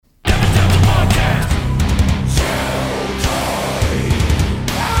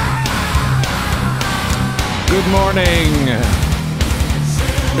Good morning.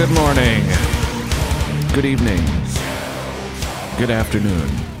 Good morning. Good evening. Good afternoon.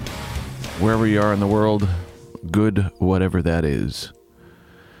 Wherever you are in the world, good whatever that is.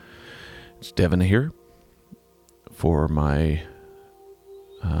 It's Devin here for my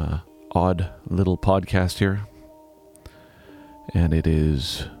odd little podcast here. And it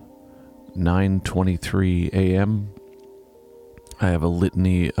is 9:23 a.m. I have a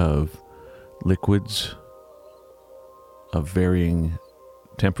litany of liquids of varying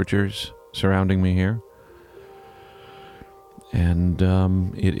temperatures surrounding me here. And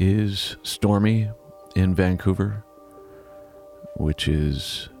it is stormy in Vancouver, which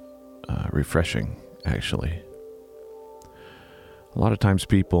is refreshing, actually. A lot of times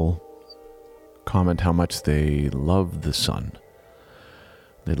people comment how much they love the sun.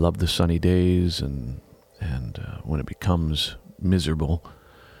 They love the sunny days, and when it becomes miserable,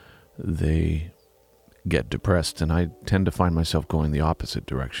 they get depressed, and I tend to find myself going the opposite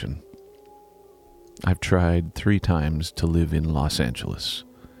direction. I've tried 3 times to live in Los Angeles,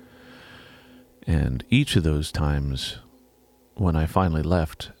 and each of those times, when I finally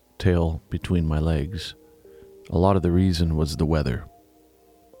left, tail between my legs, a lot of the reason was the weather.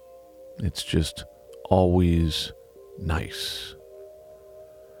 It's just always nice.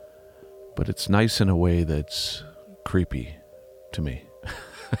 But it's nice in a way that's creepy to me.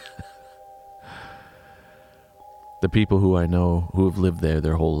 The people who I know who have lived there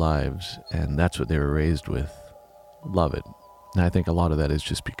their whole lives, and that's what they were raised with, love it. And I think a lot of that is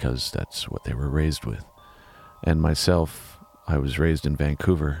just because that's what they were raised with. And myself, I was raised in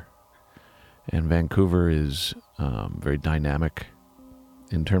Vancouver, and Vancouver is very dynamic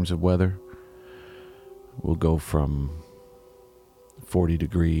in terms of weather. We'll go from 40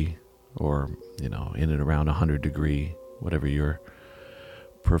 degree or, in and around 100 degree, whatever your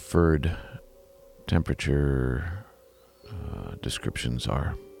preferred temperature descriptions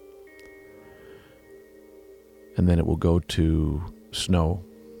are. And then it will go to snow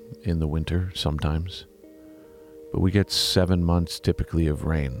in the winter sometimes. But we get 7 months typically of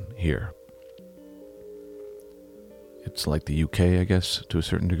rain here. It's like the UK, I guess, to a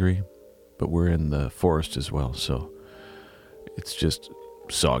certain degree. But we're in the forest as well, so it's just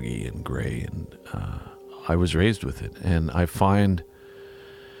soggy and gray. And I was raised with it. And I find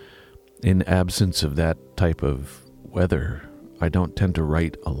in absence of that type of weather, I don't tend to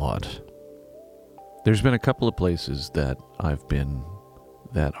write a lot. There's been a couple of places that I've been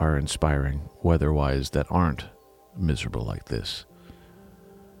that are inspiring weather-wise that aren't miserable like this.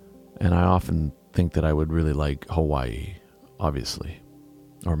 And I often think that I would really like Hawaii, obviously,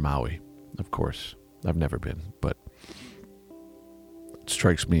 or Maui, of course. I've never been, but it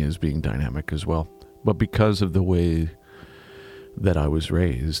strikes me as being dynamic as well. But because of the way that I was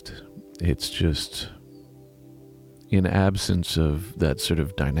raised, it's just, in absence of that sort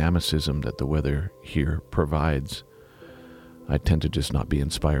of dynamicism that the weather here provides, I tend to just not be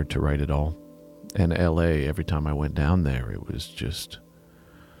inspired to write at all. And LA, every time I went down there, it was just,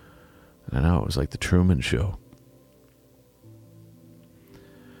 I don't know, it was like the Truman Show.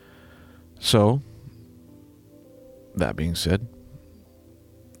 So, that being said,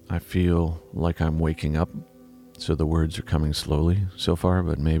 I feel like I'm waking up, so the words are coming slowly so far,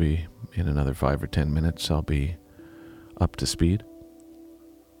 but maybe in another 5 or 10 minutes I'll be up to speed.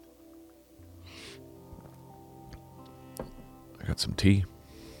 I got some tea.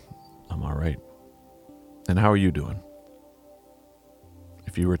 I'm all right. And how are you doing?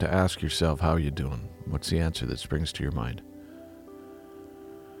 If you were to ask yourself, how are you doing? What's the answer that springs to your mind?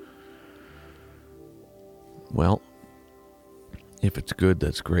 Well, if it's good,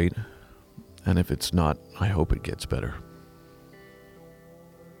 that's great. And if it's not, I hope it gets better.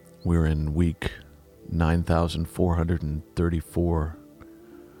 We're in week 9,434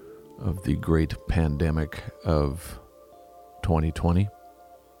 of the great pandemic of 2020.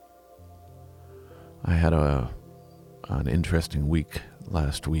 I had an interesting week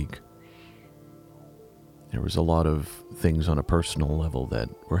last week. There was a lot of things on a personal level that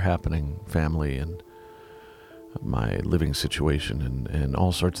were happening, family and my living situation and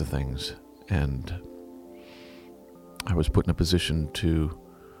all sorts of things. And I was put in a position to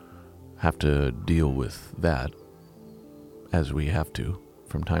have to deal with that, as we have to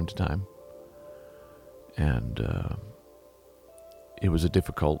from time to time. And it was a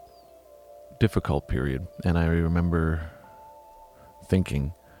difficult period. And I remember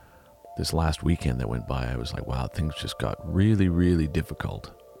thinking this last weekend that went by, I was like, wow, things just got really, really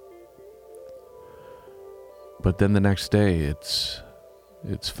difficult. But then the next day, it's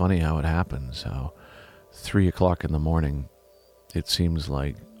funny how it happens, how 3 o'clock in the morning, it seems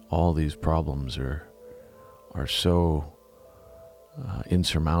like all these problems are are so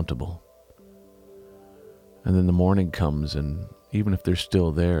insurmountable. And then the morning comes, and even if they're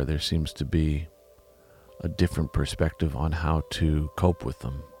still there, there seems to be a different perspective on how to cope with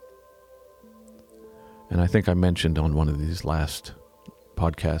them. And I think I mentioned on one of these last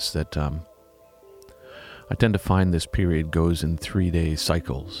podcasts that I tend to find this period goes in 3-day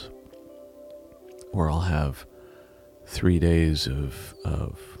cycles, where I'll have 3 days of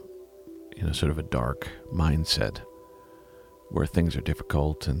sort of a dark mindset, where things are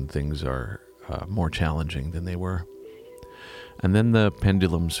difficult and things are more challenging than they were. And then the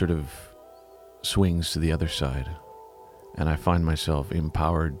pendulum sort of swings to the other side, and I find myself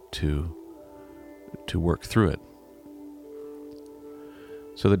empowered to work through it.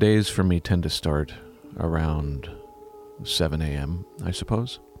 So the days for me tend to start around 7 a.m., I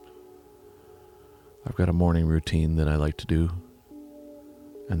suppose. I've got a morning routine that I like to do,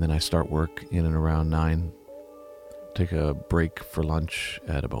 and then I start work in and around 9, take a break for lunch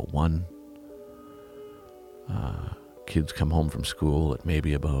at about 1. Kids come home from school at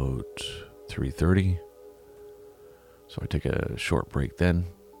maybe about 3:30, so I take a short break then.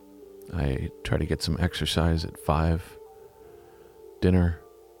 I try to get some exercise at 5, dinner,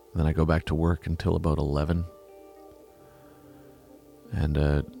 then I go back to work until about 11, and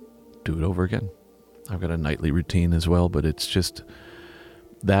do it over again. I've got a nightly routine as well, but it's just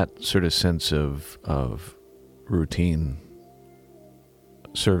that sort of sense of routine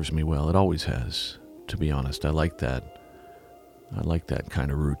serves me well. It always has, to be honest. I like that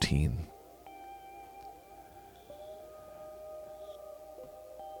kind of routine.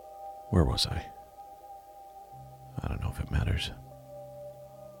 Where was I? I don't know if it matters.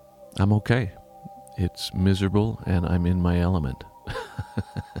 I'm okay. It's miserable and I'm in my element.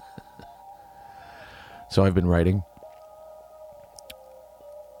 So I've been writing,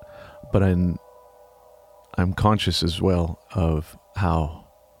 but I'm conscious as well of how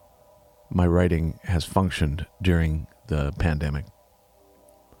my writing has functioned during the pandemic.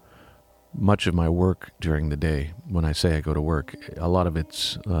 Much of my work during the day, when I say I go to work, a lot of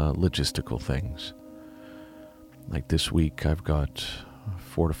it's logistical things. Like this week, I've got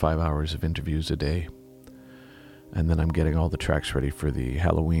 4 to 5 hours of interviews a day. And then I'm getting all the tracks ready for the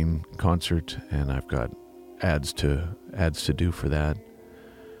Halloween concert, and I've got ads to do for that.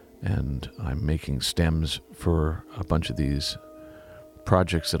 And I'm making stems for a bunch of these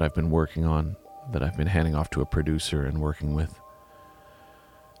projects that I've been working on, that I've been handing off to a producer and working with.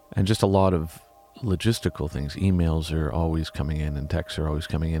 And just a lot of logistical things. Emails are always coming in and texts are always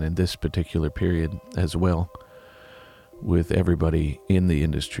coming in this particular period as well, with everybody in the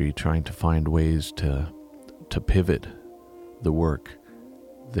industry trying to find ways to pivot the work.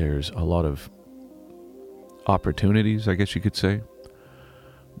 There's a lot of opportunities, I guess you could say,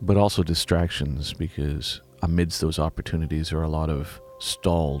 but also distractions, because amidst those opportunities are a lot of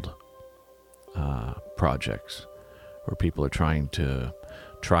stalled projects where people are trying to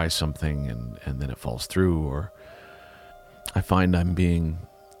try something and then it falls through, or I find I'm being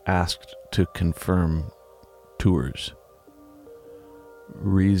asked to confirm tours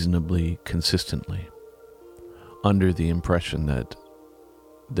reasonably consistently under the impression that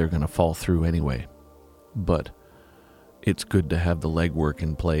they're going to fall through anyway. But it's good to have the legwork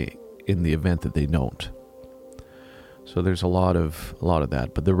in play in the event that they don't. So there's a lot of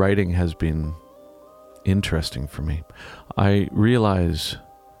that. But the writing has been interesting for me. I realize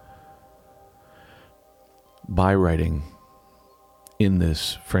by writing in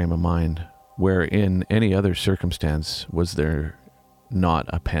this frame of mind, where in any other circumstance was there not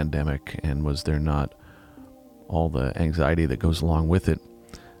a pandemic and was there not all the anxiety that goes along with it,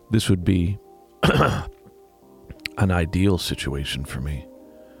 this would be an ideal situation for me.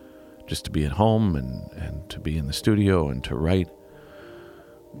 Just to be at home and to be in the studio and to write.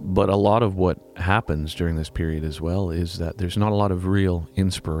 But a lot of what happens during this period as well is that there's not a lot of real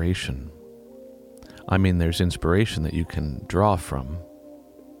inspiration. I mean, there's inspiration that you can draw from,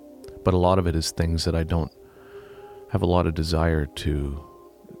 but a lot of it is things that I don't have a lot of desire to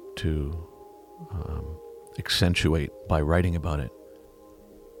accentuate by writing about it.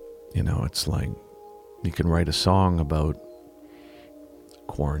 You know, it's like you can write a song about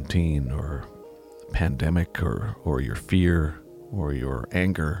quarantine or pandemic or your fear or your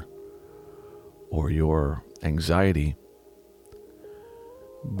anger or your anxiety.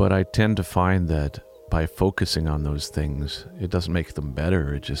 But I tend to find that by focusing on those things, it doesn't make them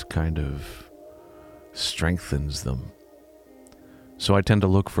better. It just kind of strengthens them. So I tend to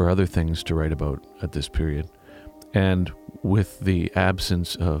look for other things to write about at this period. And with the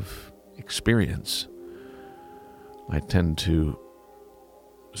absence of experience, I tend to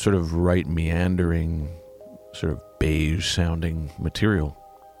sort of write meandering sort of beige sounding material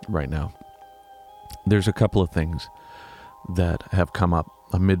right now. There's a couple of things that have come up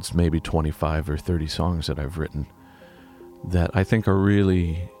amidst maybe 25 or 30 songs that I've written that I think are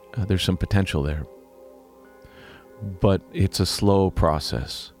really, there's some potential there. But it's a slow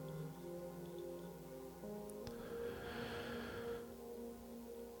process.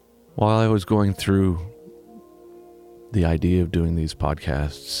 While I was going through the idea of doing these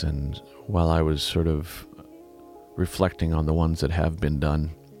podcasts, and while I was sort of reflecting on the ones that have been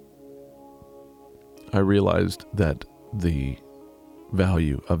done, I realized that the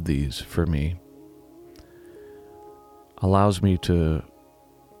value of these for me allows me to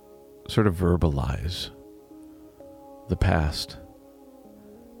sort of verbalize the past.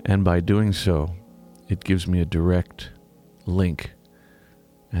 And by doing so, it gives me a direct link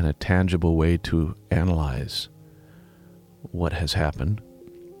and a tangible way to analyze what has happened,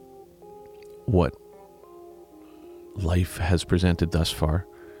 what life has presented thus far,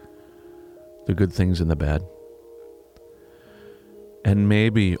 the good things and the bad. And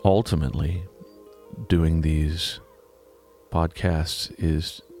maybe ultimately doing these podcasts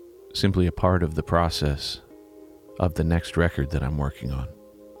is simply a part of the process of the next record that I'm working on.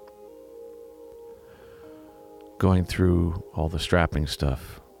 Going through all the strapping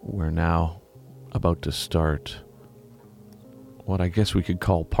stuff, we're now about to start what I guess we could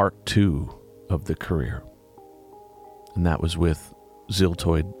call part 2 of the career. And that was with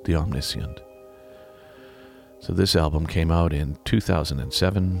Ziltoid the Omniscient. So this album came out in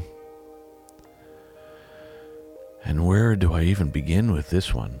 2007. And where do I even begin with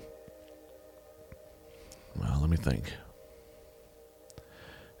this one? Well, let me think.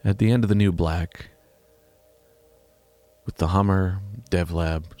 At the end of the New Black, with the Hummer,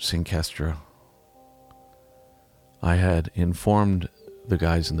 DevLab, Synkestra, I had informed the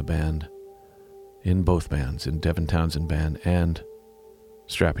guys in the band, in both bands, in Devin Townsend Band and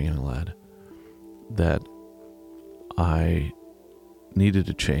Strapping Young Lad, that I needed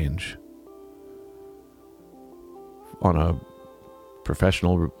to change on a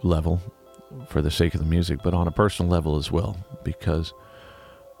professional level for the sake of the music, but on a personal level as well, because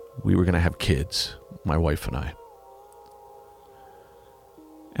we were going to have kids, my wife and I.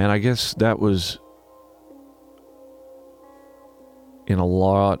 And I guess that was, in a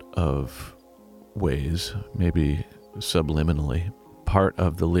lot of ways, maybe subliminally, part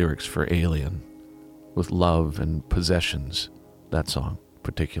of the lyrics for Alien, with love and possessions, that song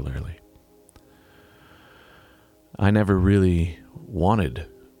particularly. I never really wanted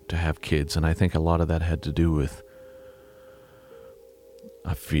to have kids, and I think a lot of that had to do with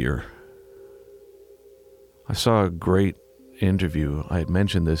a fear. I saw a great interview. I had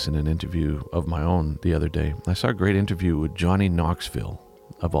mentioned this in an interview of my own the other day. I saw a great interview with Johnny Knoxville,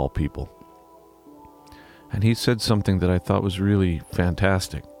 of all people. And he said something that I thought was really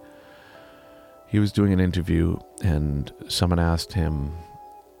fantastic. He was doing an interview, and someone asked him,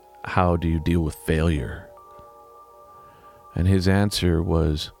 how do you deal with failure? And his answer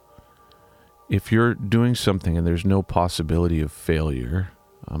was, if you're doing something and there's no possibility of failure,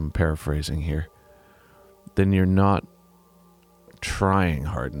 I'm paraphrasing here, then you're not trying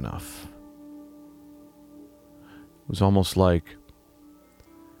hard enough. It was almost like,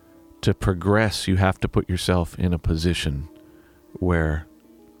 to progress, you have to put yourself in a position where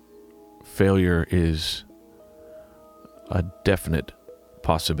failure is a definite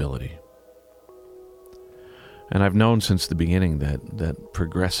possibility. And I've known since the beginning that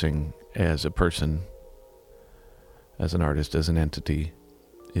progressing as a person, as an artist, as an entity,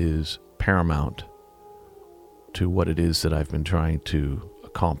 is paramount to what it is that I've been trying to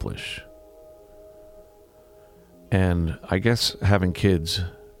accomplish. And I guess having kids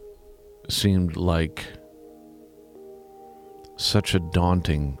seemed like such a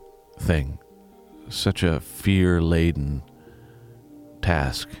daunting thing, such a fear-laden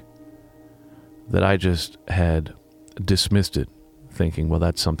task, that I just had dismissed it, thinking, well,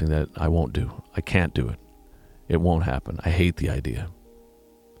 that's something that I won't do. I can't do it. It won't happen. I hate the idea.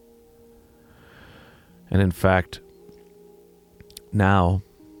 And in fact, now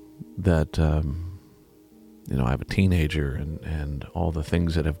that I have a teenager and all the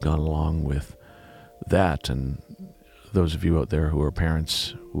things that have gone along with that, and those of you out there who are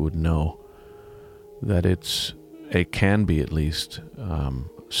parents would know that it can be at least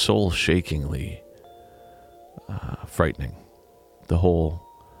soul-shakingly frightening, the whole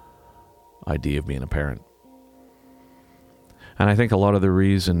idea of being a parent. And I think a lot of the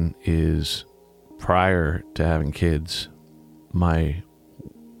reason is, prior to having kids, my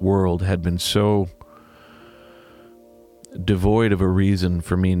world had been so devoid of a reason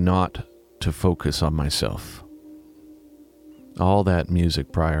for me not to focus on myself. All that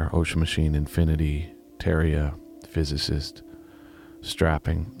music prior, Ocean Machine, Infinity, Teria, Physicist,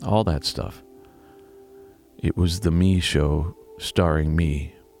 Strapping, all that stuff. It was the me show starring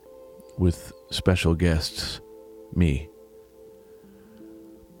me with special guests, me.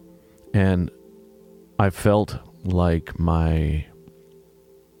 And I felt like my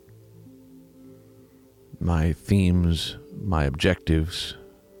themes, my objectives,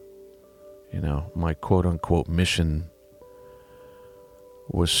 my quote-unquote mission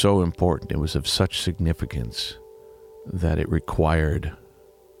was so important. It was of such significance that it required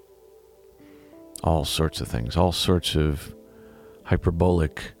all sorts of things, all sorts of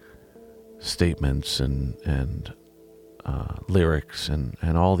hyperbolic statements and lyrics and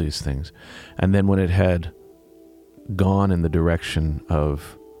all these things. And then when it had gone in the direction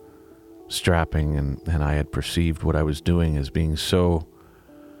of Strapping and I had perceived what I was doing as being so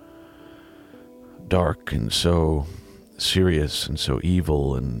dark and so serious and so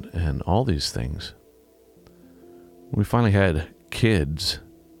evil and all these things, we finally had kids.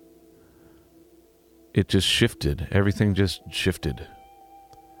 It just shifted. Everything just shifted.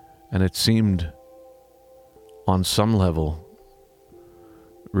 And it seemed, on some level,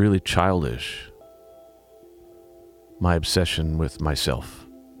 really childish, my obsession with myself.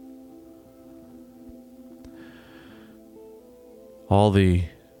 All the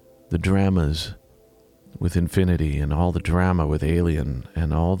dramas with Infinity and all the drama with Alien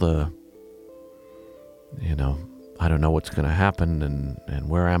and all the, I don't know what's going to happen and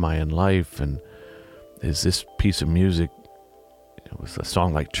where am I in life, and is this piece of music, with a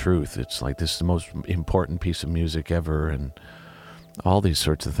song like Truth, it's like this is the most important piece of music ever, and all these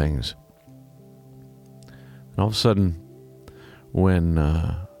sorts of things. And all of a sudden, when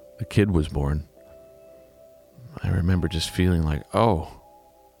the kid was born, I remember just feeling like, oh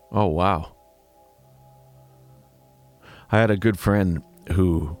wow. I had a good friend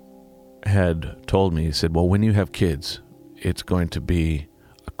who had told me, he said, well, when you have kids, it's going to be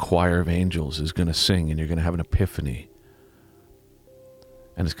a choir of angels is going to sing and you're going to have an epiphany.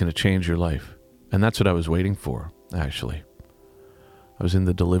 And it's going to change your life. And that's what I was waiting for, actually. I was in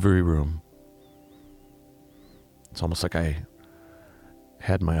the delivery room. It's almost like I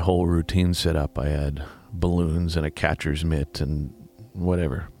had my whole routine set up. I had balloons and a catcher's mitt and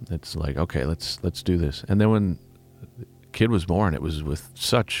whatever. It's like, okay, let's do this. And then when the kid was born, it was with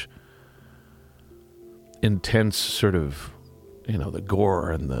such intense sort of, the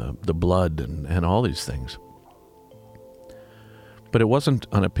gore and the blood and all these things. But it wasn't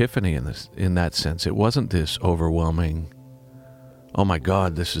an epiphany in that sense. It wasn't this overwhelming, oh my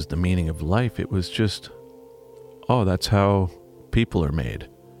God, this is the meaning of life. It was just, oh, that's how people are made.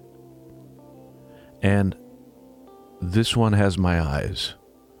 And this one has my eyes.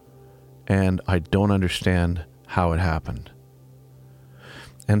 And I don't understand how it happened.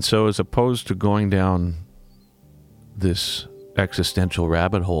 And so as opposed to going down this existential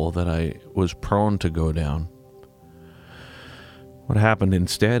rabbit hole that I was prone to go down, what happened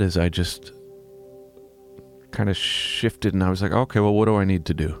instead is I just kind of shifted and I was like, okay, well, what do I need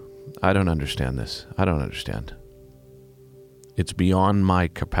to do? I don't understand this. I don't understand. It's beyond my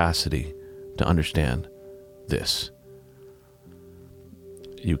capacity to understand this.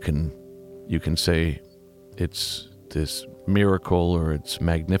 You can say it's this miracle or it's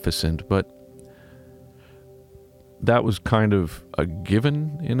magnificent, but that was kind of a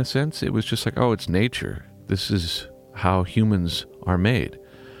given in a sense. It was just like, oh, it's nature. This is how humans are made.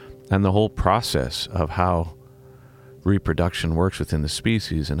 And the whole process of how reproduction works within the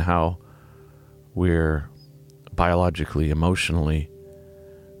species and how we're biologically, emotionally,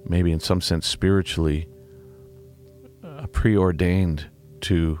 maybe in some sense spiritually, preordained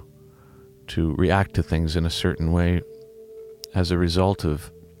to react to things in a certain way as a result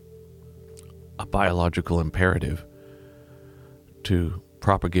of a biological imperative to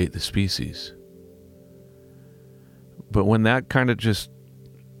propagate the species. But when that kind of just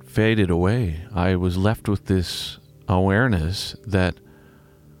faded away, I was left with this awareness that,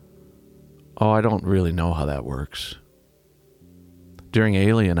 I don't really know how that works. During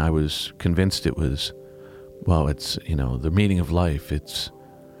Alien, I was convinced it was, it's, the meaning of life. It's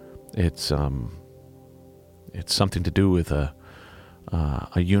something to do with a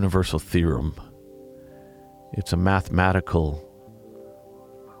universal theorem. It's a mathematical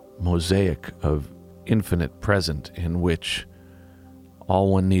mosaic of infinite present in which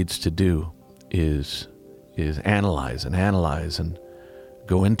all one needs to do is analyze and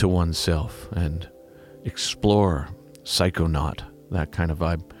go into oneself and explore, psychonaut, that kind of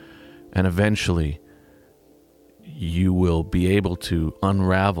vibe. And eventually you will be able to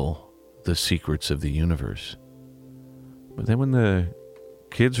unravel the secrets of the universe. But then when the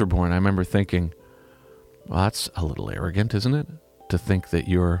kids were born, I remember thinking, well, that's a little arrogant, isn't it? To think that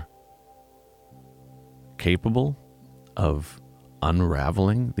you're capable of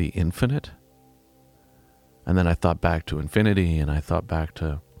unraveling the infinite. And then I thought back to infinity, and I thought back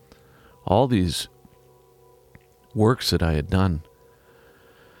to all these works that I had done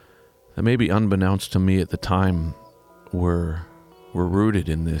that maybe unbeknownst to me at the time were rooted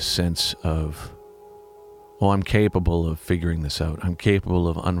in this sense of, oh, I'm capable of figuring this out. I'm capable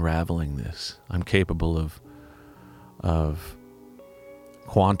of unraveling this. I'm capable of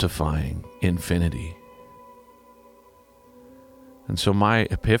quantifying infinity. And so my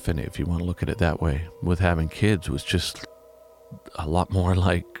epiphany, if you want to look at it that way, with having kids was just a lot more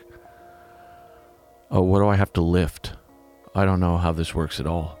like, oh, what do I have to lift? I don't know how this works at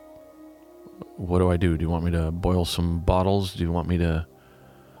all. What do I do? Do you want me to boil some bottles? Do you want me to...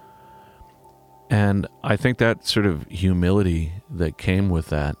 And I think that sort of humility that came with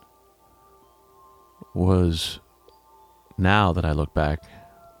that was, now that I look back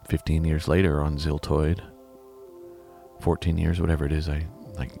 15 years later on Ziltoid, 14 years, whatever it is,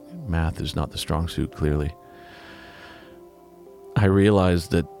 math is not the strong suit, clearly. I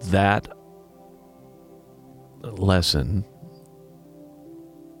realized that lesson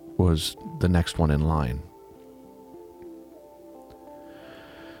was the next one in line.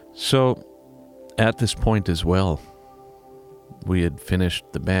 So, at this point as well, we had finished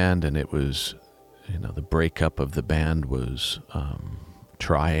the band, and it was, the breakup of the band was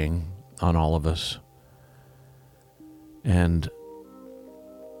trying on all of us. And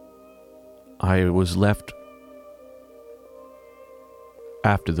I was left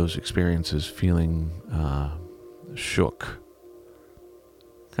after those experiences feeling shook,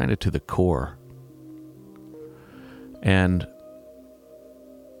 kind of to the core. And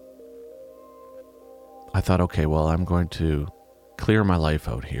I thought, okay, well, I'm going to clear my life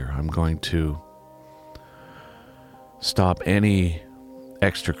out here. I'm going to stop any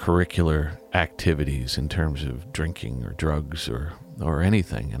extracurricular activities in terms of drinking or drugs or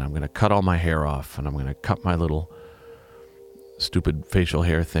anything. And I'm going to cut all my hair off, and I'm going to cut my little stupid facial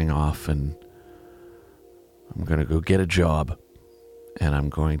hair thing off, and I'm going to go get a job, and I'm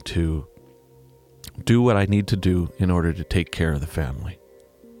going to do what I need to do in order to take care of the family.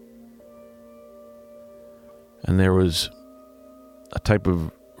 And there was a type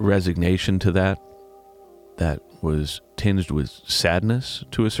of resignation to that was tinged with sadness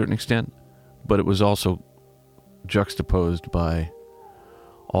to a certain extent, but it was also juxtaposed by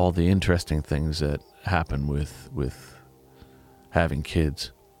all the interesting things that happen with having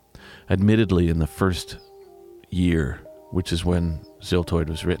kids. Admittedly, in the first year, which is when Ziltoid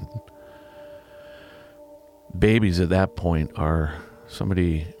was written, babies at that point are,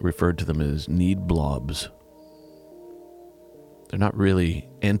 somebody referred to them as need blobs. They're not really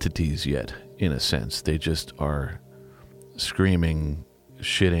entities yet, in a sense. They just are screaming,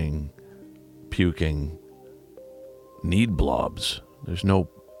 shitting, puking, need blobs. There's no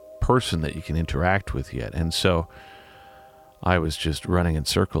person that you can interact with yet. And so I was just running in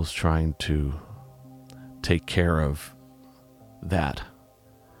circles trying to take care of that.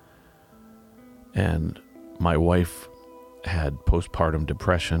 And my wife had postpartum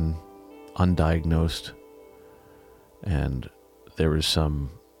depression, undiagnosed, and there was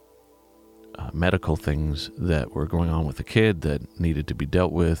some medical things that were going on with the kid that needed to be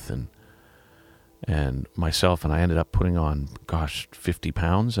dealt with, and myself, and I ended up putting on, 50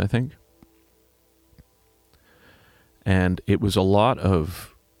 pounds, I think. And it was a lot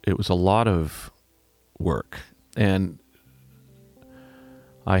of work. And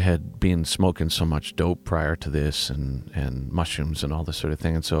I had been smoking so much dope prior to this, and mushrooms and all this sort of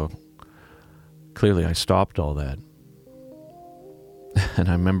thing. And so clearly I stopped all that. And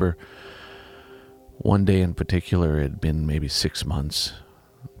I remember one day in particular, it had been maybe 6 months.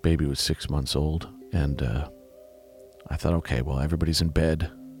 Baby was 6 months old. And I thought, okay, well, everybody's in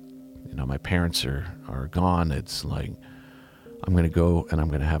bed. My parents are gone. It's like, I'm going to go and I'm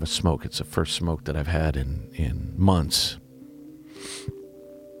going to have a smoke. It's the first smoke that I've had in months.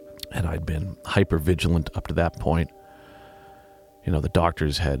 And I'd been hyper vigilant up to that point. The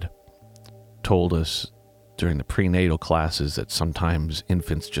doctors had told us during the prenatal classes that sometimes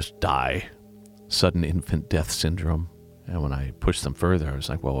infants just die, sudden infant death syndrome. And when I pushed them further, I was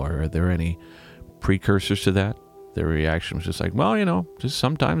like, well, are there any precursors to that? Their reaction was just like, well, just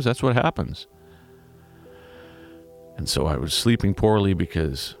sometimes that's what happens. And so I was sleeping poorly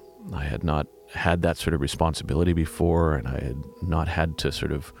because I had not had that sort of responsibility before, and I had not had to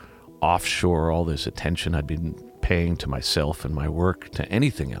sort of offshore all this attention I'd been paying to myself and my work to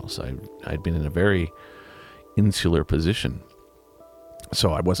anything else. I'd been in a very insular position.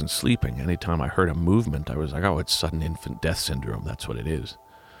 So I wasn't sleeping. Anytime I heard a movement, I was like, oh, it's sudden infant death syndrome. That's what it is.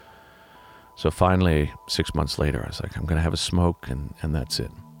 So finally, 6 months later, I was like, I'm going to have a smoke, and that's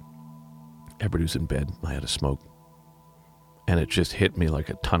it. Everybody was in bed. I had a smoke. And it just hit me like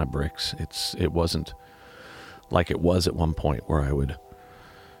a ton of bricks. It wasn't like it was at one point where I would,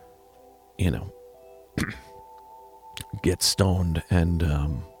 get stoned and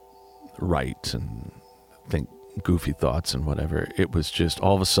write and think goofy thoughts and whatever. It was just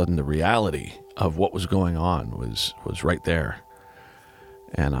all of a sudden the reality of what was going on was right there.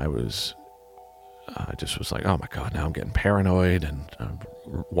 And I just was like, oh my God, now I'm getting paranoid and I'm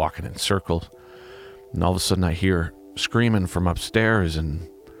walking in circles. And all of a sudden I hear screaming from upstairs, and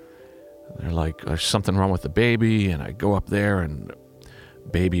they're like, there's something wrong with the baby. And I go up there, and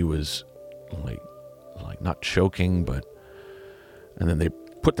baby was like not choking, and then they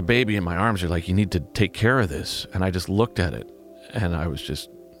put the baby in my arms. They're like, you need to take care of this. And I just looked at it, and I was just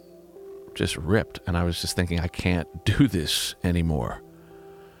ripped. And I was just thinking, I can't do this anymore.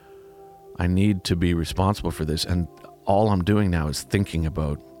 I need to be responsible for this. And all I'm doing now is thinking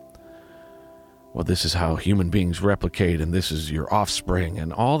about, well, this is how human beings replicate, and this is your offspring,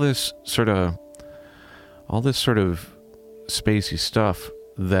 and all this sort of spacey stuff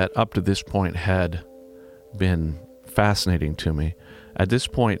that up to this point had been fascinating to me. At this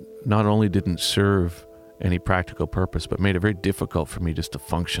point, not only didn't serve any practical purpose, but made it very difficult for me just to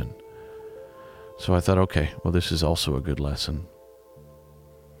function. So I thought, okay, well, this is also a good lesson.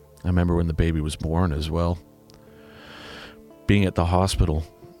 I remember when the baby was born as well, being at the hospital,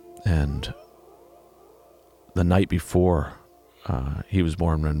 and the night before he was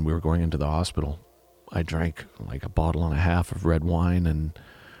born, when we were going into the hospital, I drank like a bottle and a half of red wine, and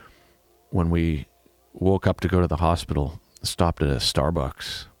when we woke up to go to the hospital, stopped at a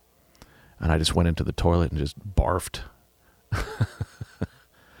Starbucks, and I just went into the toilet and just barfed.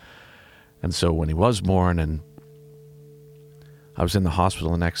 And so when he was born, and I was in the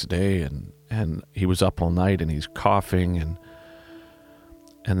hospital the next day, and he was up all night, and he's coughing,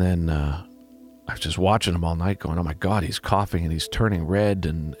 and then I was just watching him all night going, oh my God, he's coughing and he's turning red.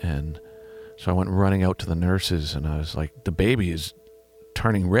 And so I went running out to the nurses, and I was like, the baby is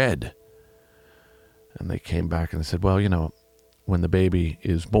turning red. And they came back and they said, well, when the baby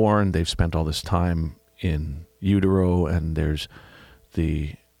is born, they've spent all this time in utero, and there's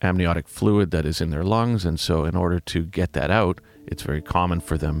the amniotic fluid that is in their lungs. And so in order to get that out, it's very common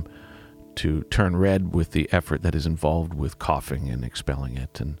for them to turn red with the effort that is involved with coughing and expelling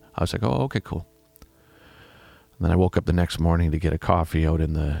it. And I was like, oh, okay, cool. And then I woke up the next morning to get a coffee out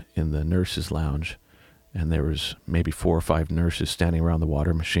in the nurses' lounge, and there was maybe 4 or 5 nurses standing around the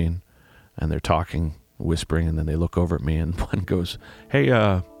water machine, and they're talking, whispering, and then they look over at me, and one goes, hey,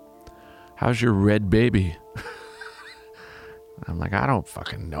 how's your red baby? I'm like, I don't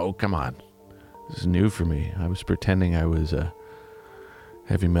fucking know, come on. This is new for me. I was pretending I was a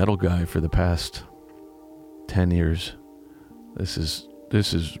heavy metal guy for the past 10 years. This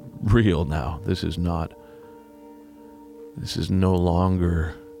is real now. This is no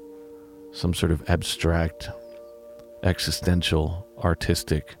longer some sort of abstract, existential,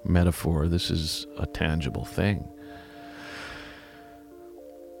 artistic metaphor. This is a tangible thing.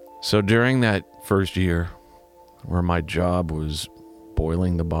 So during that first year, where my job was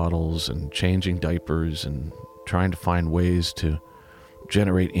boiling the bottles and changing diapers and trying to find ways to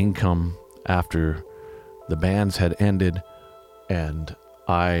generate income after the bands had ended, and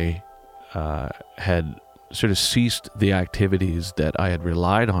I had sort of ceased the activities that I had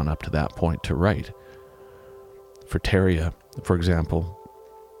relied on up to that point to write. For Teria, for example,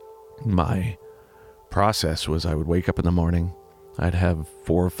 my process was I would wake up in the morning, I'd have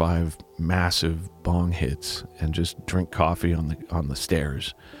 4 or 5 massive bong hits and just drink coffee on the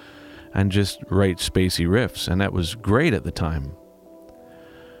stairs and just write spacey riffs, and that was great at the time.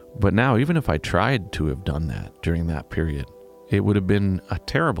 But now, even if I tried to have done that during that period, it would have been a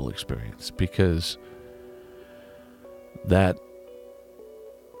terrible experience, because that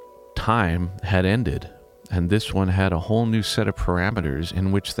time had ended, and this one had a whole new set of parameters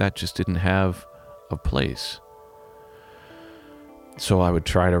in which that just didn't have a place. So I would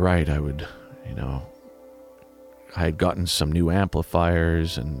try to write. I had gotten some new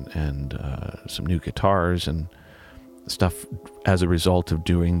amplifiers and some new guitars and stuff as a result of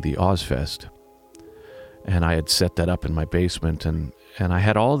doing the Ozfest. And I had set that up in my basement, and I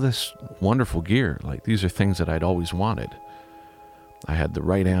had all this wonderful gear. Like, these are things that I'd always wanted. I had the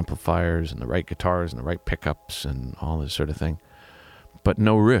right amplifiers and the right guitars and the right pickups and all this sort of thing. But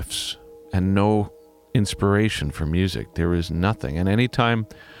no riffs and no inspiration for music. There was nothing. And anytime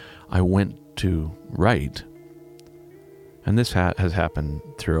I went to write, and this has happened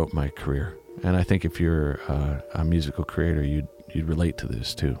throughout my career, and I think if you're a musical creator, you'd relate to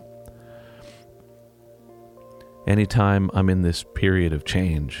this too. Anytime I'm in this period of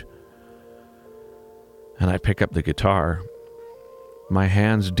change and I pick up the guitar, my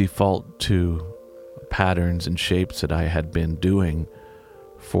hands default to patterns and shapes that I had been doing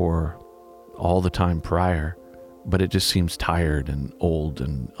for all the time prior, but it just seems tired and old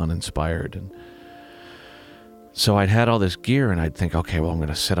and uninspired. And so I'd had all this gear, and I'd think, okay, well, I'm going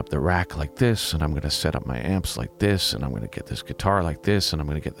to set up the rack like this, and I'm going to set up my amps like this, and I'm going to get this guitar like this, and I'm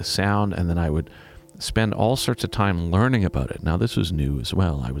going to get the sound, and then I would spend all sorts of time learning about it. Now, this was new as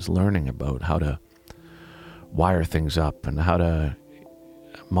well. I was learning about how to wire things up and how to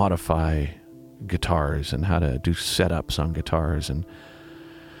modify guitars and how to do setups on guitars and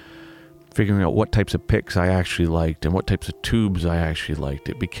figuring out what types of picks I actually liked and what types of tubes I actually liked.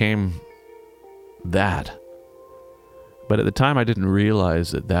 It became that. But at the time, I didn't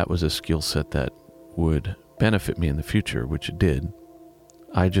realize that that was a skill set that would benefit me in the future, which it did.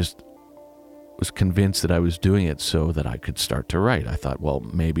 I just was convinced that I was doing it so that I could start to write. I thought, well,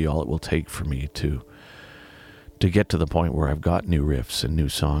 maybe all it will take for me to get to the point where I've got new riffs and new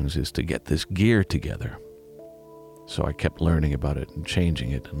songs is to get this gear together. So I kept learning about it and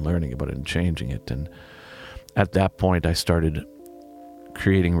changing it and learning about it and changing it. And at that point, I started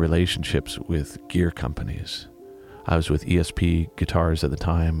creating relationships with gear companies. I was with ESP Guitars at the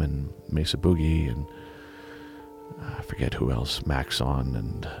time and Mesa Boogie and I forget who else, Maxon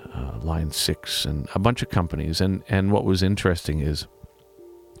and Line 6 and a bunch of companies. And what was interesting is,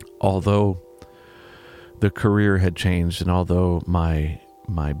 although the career had changed and although my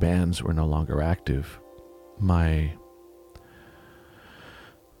bands were no longer active, my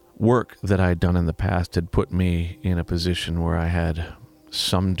work that I'd done in the past had put me in a position where I had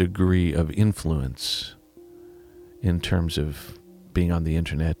some degree of influence in terms of being on the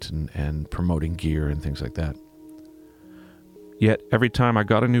internet and promoting gear and things like that. Yet every time I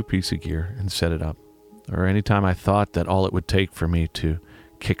got a new piece of gear and set it up, or anytime I thought that all it would take for me to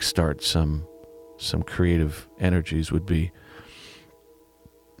kickstart some creative energies would be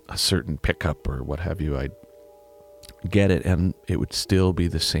a certain pickup or what have you, I'd get it and it would still be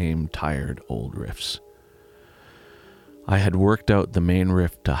the same tired old riffs. I had worked out the main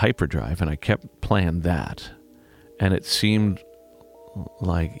riff to Hyperdrive and I kept playing that. And it seemed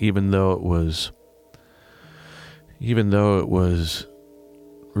like even though it was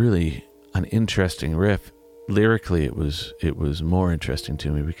really an interesting riff, lyrically it was more interesting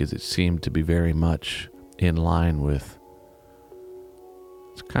to me because it seemed to be very much in line with,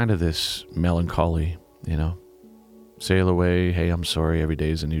 it's kind of this melancholy, you know, sail away, hey, I'm sorry, every day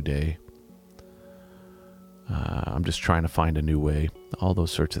is a new day. I'm just trying to find a new way, all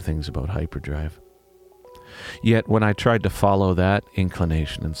those sorts of things about Hyperdrive. Yet when I tried to follow that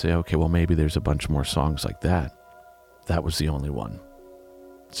inclination and say, okay, well, maybe there's a bunch more songs like that, that was the only one.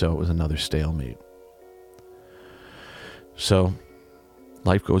 So it was another stalemate. So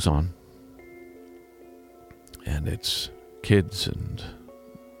life goes on. And it's kids and,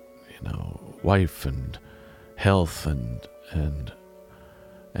 wife and health and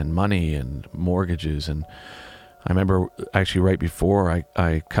money and mortgages. And I remember actually right before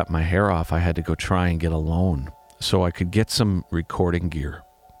I cut my hair off, I had to go try and get a loan so I could get some recording gear.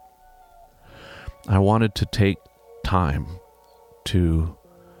 I wanted to take time to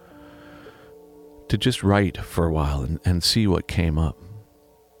just write for a while and see what came up.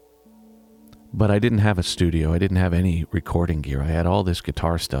 But I didn't have a studio. I didn't have any recording gear. I had all this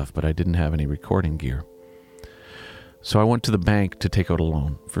guitar stuff, but I didn't have any recording gear. So I went to the bank to take out a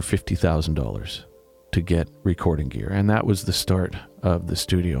loan for $50,000 to get recording gear. And that was the start of the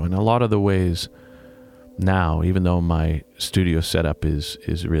studio. And a lot of the ways now, even though my studio setup is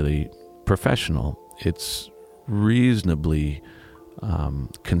really professional, it's reasonably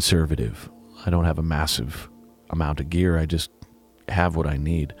conservative. I don't have a massive amount of gear. I just have what I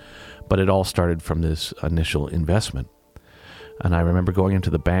need. But it all started from this initial investment. And I remember going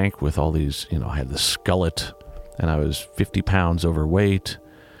into the bank with all these, I had the skullet and I was 50 pounds overweight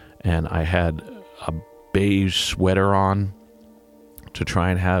and I had a beige sweater on to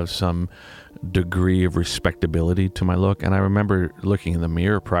try and have some degree of respectability to my look. And I remember looking in the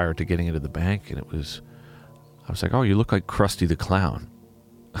mirror prior to getting into the bank and I was like, oh, you look like Krusty the Clown.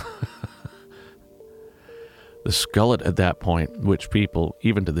 The skullet at that point, which people,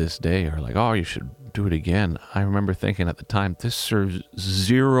 even to this day, are like, oh, you should do it again. I remember thinking at the time, this serves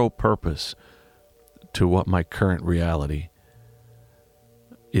zero purpose to what my current reality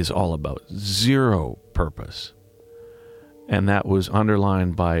is all about. Zero purpose. And that was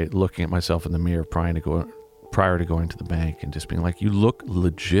underlined by looking at myself in the mirror prior to going to the bank and just being like, you look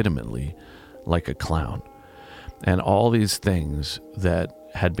legitimately like a clown. And all these things that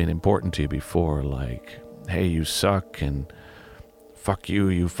had been important to you before, like, hey, you suck, and fuck you,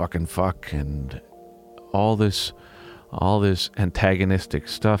 you fucking fuck, and all this antagonistic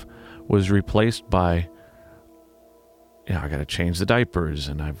stuff was replaced by, I got to change the diapers,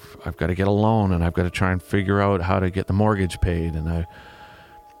 and I've got to get a loan, and I've got to try and figure out how to get the mortgage paid, and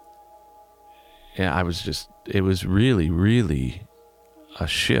it was really, really a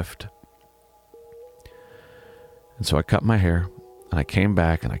shift. And so I cut my hair, and I came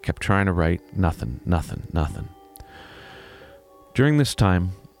back, and I kept trying to write. Nothing. During this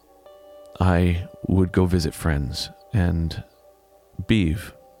time, I would go visit friends, and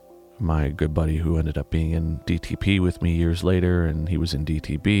Beav, my good buddy who ended up being in DTP with me years later, and he was in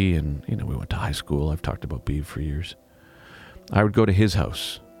DTB, and we went to high school. I've talked about Beav for years. I would go to his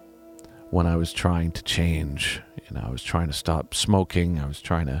house when I was trying to change. I was trying to stop smoking.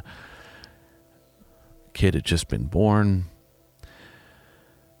 Kid had just been born.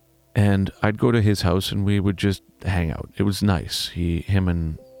 And I'd go to his house and we would just hang out. It was nice. Him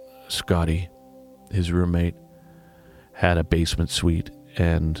and Scotty, his roommate, had a basement suite,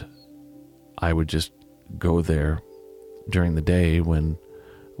 and I would just go there during the day when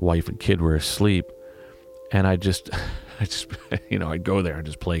wife and kid were asleep, and I'd go there and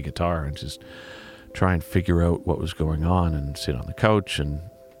just play guitar and just try and figure out what was going on and sit on the couch and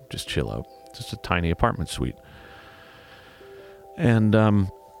just chill out. Just a tiny apartment suite. And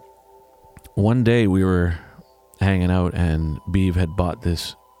one day we were hanging out, and Beav had bought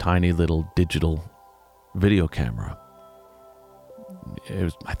this tiny little digital video camera.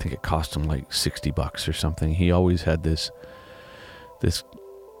 I think it cost him like $60 or something. He always had this,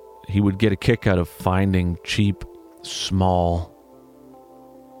 he would get a kick out of finding cheap, small,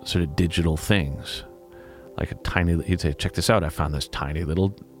 sort of digital things. Like he'd say, check this out, I found this tiny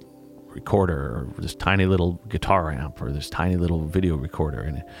little recorder, or this tiny little guitar amp, or this tiny little video recorder.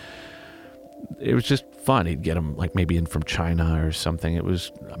 And it was just fun. He'd get them like maybe in from China or something. It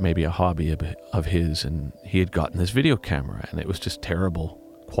was maybe a hobby of his, and he had gotten this video camera, and it was just terrible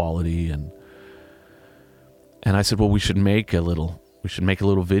quality. And I said, well, we should make a little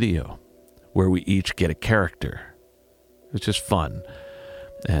video where we each get a character. It was just fun.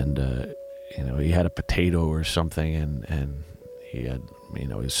 And he had a potato or something, and he had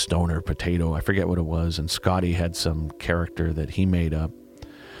his stoner potato, I forget what it was, and Scotty had some character that he made up.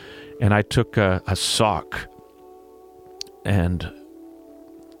 And I took a sock, and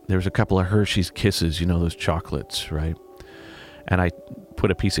there was a couple of Hershey's Kisses, those chocolates, right? And I put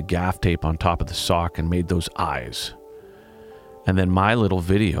a piece of gaff tape on top of the sock and made those eyes. And then my little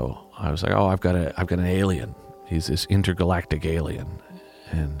video, I was like, oh, I've got an alien. He's this intergalactic alien.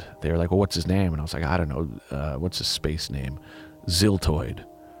 And they were like, well, what's his name? And I was like, I don't know. What's his space name? Ziltoid.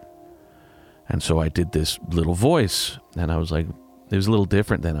 And so I did this little voice, and I was like, it was a little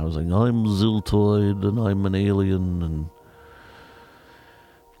different then. I was like, I'm Ziltoid, and I'm an alien,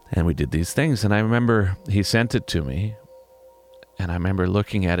 and we did these things. And I remember he sent it to me, and I remember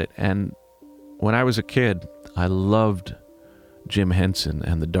looking at it. And when I was a kid, I loved Jim Henson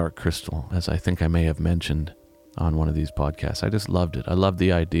and the Dark Crystal, as I think I may have mentioned on one of these podcasts. I just loved it. I loved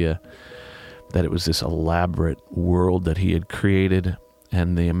the idea that it was this elaborate world that he had created,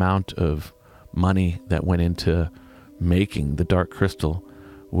 and the amount of money that went into making the Dark Crystal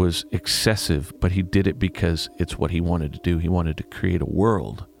was excessive, but he did it because it's what he wanted to do. He wanted to create a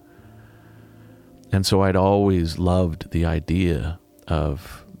world. And so I'd always loved the idea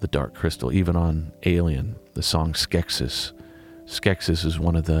of the Dark Crystal, even on Alien, the song Skeksis. Skeksis is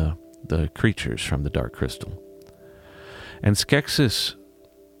one of the creatures from the Dark Crystal. And Skeksis,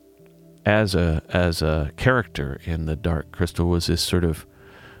 as a character in the Dark Crystal, was this sort of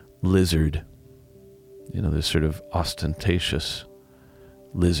lizard, this sort of ostentatious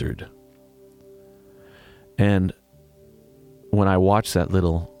lizard. And when I watched that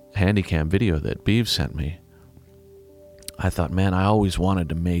little Handycam video that Beav sent me, I thought, man, I always wanted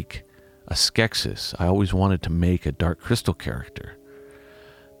to make a Skeksis. I always wanted to make a Dark Crystal character.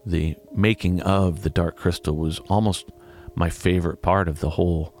 The making of the Dark Crystal was almost my favorite part of the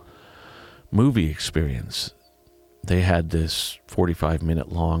whole movie experience. They had this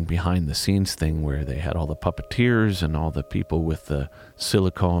 45-minute long behind-the-scenes thing where they had all the puppeteers and all the people with the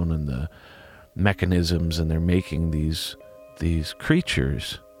silicone and the mechanisms, and they're making these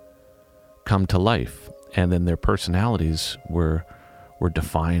creatures come to life, and then their personalities were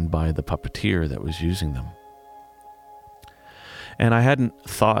defined by the puppeteer that was using them. And I hadn't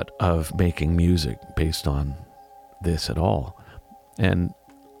thought of making music based on this at all. And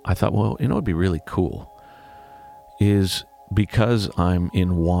I thought, well, you know, it'd be really cool is because I'm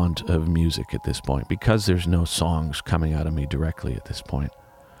in want of music at this point, because there's no songs coming out of me directly at this point,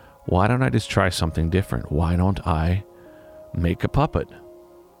 why don't I just try something different? Why don't I make a puppet?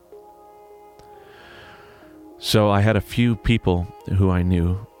 So I had a few people who I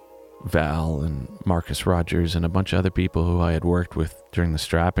knew, Val and Marcus Rogers and a bunch of other people who I had worked with during the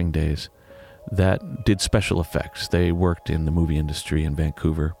strapping days that did special effects. They worked in the movie industry in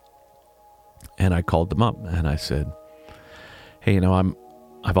Vancouver. And I called them up and I said, hey, you know,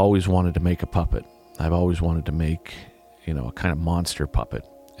 I've always wanted to make a puppet. I've always wanted to make, you know, a kind of monster puppet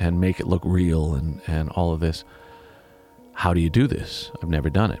and make it look real and all of this. How do you do this? I've never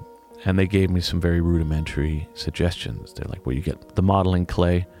done it. And they gave me some very rudimentary suggestions. They're like, well, you get the modeling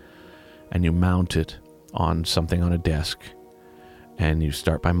clay and you mount it on something on a desk and you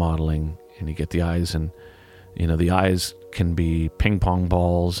start by modeling and you get the eyes, and, you know, the eyes can be ping pong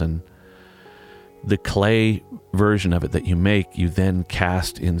balls, and the clay version of it that you make, you then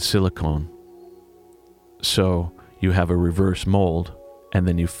cast in silicone. So you have a reverse mold, and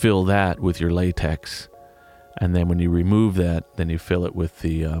then you fill that with your latex. And then when you remove that, then you fill it with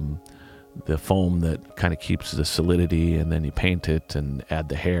the foam that kind of keeps the solidity, and then you paint it and add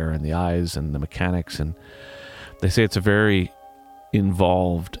the hair and the eyes and the mechanics. And they say it's a very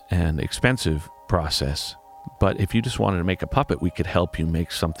involved and expensive process. But if you just wanted to make a puppet, we could help you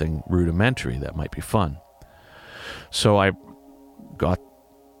make something rudimentary that might be fun. So I got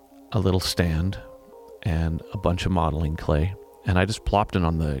a little stand and a bunch of modeling clay, and I just plopped it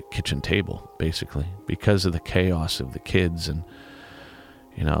on the kitchen table, basically, because of the chaos of the kids and,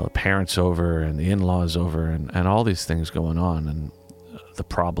 you know, the parents over and the in-laws over and all these things going on, and the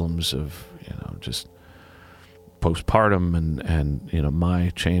problems of, you know, just postpartum and you know, my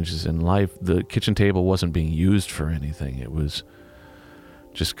changes in life. The kitchen table wasn't being used for anything. It was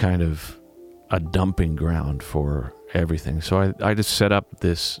just kind of a dumping ground for everything. So I just set up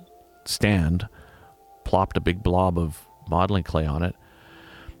this stand, plopped a big blob of modeling clay on it,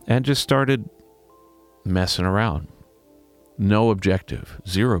 and just started messing around. No objective,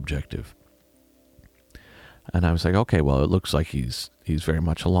 zero objective. And I was like, okay, well, it looks like he's very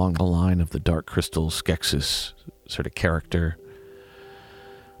much along the line of the Dark Crystal Skeksis sort of character.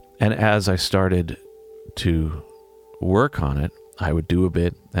 And as I started to work on it, I would do a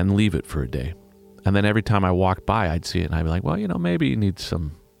bit and leave it for a day. And then every time I walked by, I'd see it and I'd be like, well, you know, maybe he needs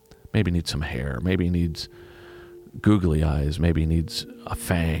some hair, maybe he needs googly eyes, maybe he needs a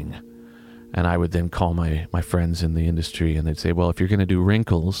fang. And I would then call my friends in the industry, and they'd say, well, if you're going to do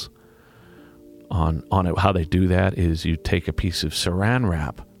wrinkles on it, how they do that is you take a piece of saran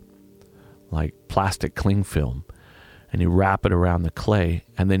wrap, like plastic cling film, and you wrap it around the clay,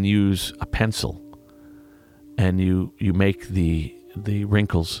 and then use a pencil, and you make the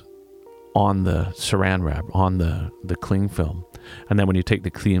wrinkles on the saran wrap, on the cling film. And then when you take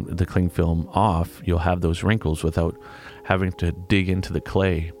the cling film off, you'll have those wrinkles without having to dig into the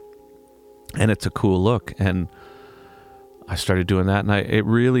clay. And it's a cool look. And I started doing that, and it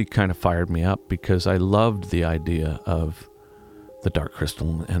really kind of fired me up, because I loved the idea of the Dark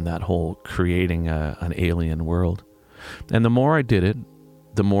Crystal and that whole creating an alien world. And the more I did it,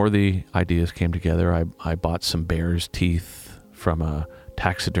 the more the ideas came together. I bought some bear's teeth from a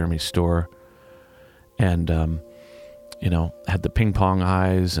taxidermy store, and you know, had the ping pong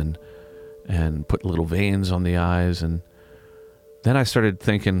eyes and put little veins on the eyes. And then I started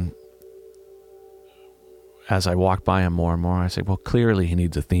thinking, as I walked by him more and more, I said, well, clearly he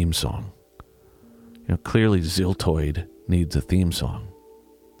needs a theme song. You know, clearly Ziltoid needs a theme song.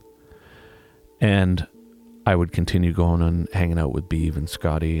 And I would continue going and hanging out with Beav and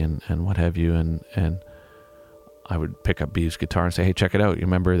Scotty and what have you, and I would pick up Beav's guitar and say, hey, check it out. You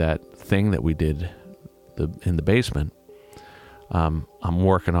remember that thing that we did in the basement? I'm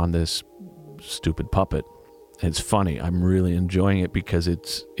working on this stupid puppet. It's funny. I'm really enjoying it because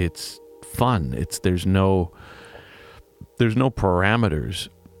it's fun. There's no parameters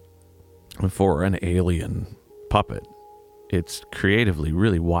for an alien puppet. It's creatively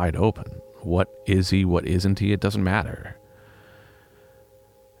really wide open. What is he? What isn't he? It doesn't matter.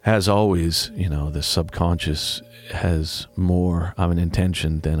 As always, you know, the subconscious has more of an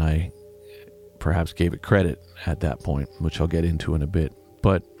intention than I perhaps gave it credit at that point, which I'll get into in a bit.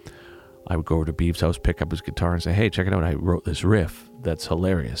 But I would go over to Beav's house, pick up his guitar, and say, hey, check it out. I wrote this riff that's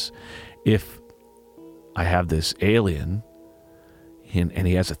hilarious. If I have this alien, and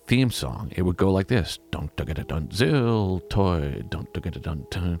he has a theme song. It would go like this: "Dun dun dun dun Ziltoid, dun dun dun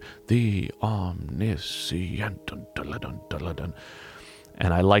dun, the omniscient, dun dun dun dun dun."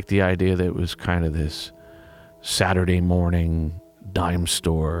 And I liked the idea that it was kind of this Saturday morning dime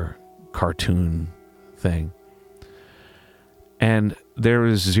store cartoon thing. And there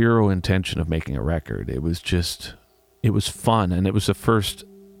was zero intention of making a record. It was fun, and it was the first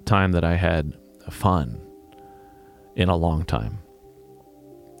time that I had fun in a long time.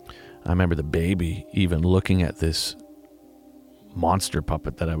 I remember the baby even looking at this monster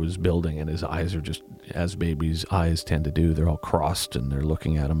puppet that I was building, and his eyes are just, as babies' eyes tend to do, they're all crossed and they're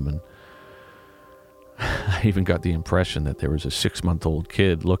looking at him. And I even got the impression that there was a 6-month-old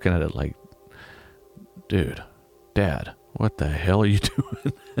kid looking at it like, dude, Dad, what the hell are you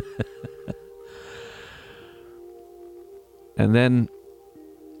doing? And then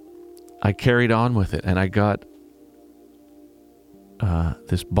I carried on with it, and I got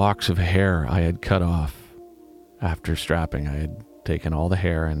this box of hair I had cut off after strapping. I had taken all the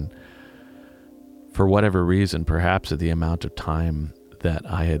hair, and for whatever reason, perhaps of the amount of time that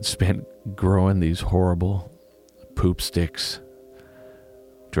I had spent growing these horrible poop sticks,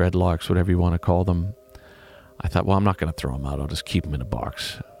 dreadlocks, whatever you want to call them, I thought, well, I'm not going to throw them out. I'll just keep them in a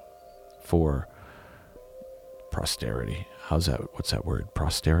box for posterity. How's that? What's that word?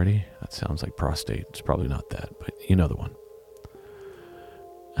 Posterity? That sounds like prostate. It's probably not that, but you know the one.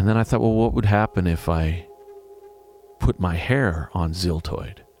 And then I thought, well, what would happen if I put my hair on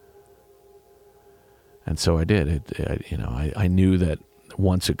Ziltoid? And so I did. I knew that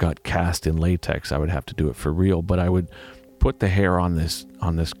once it got cast in latex, I would have to do it for real. But I would put the hair on this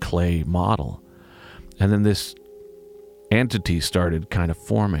clay model, and then this entity started kind of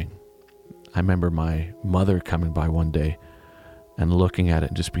forming. I remember my mother coming by one day and looking at it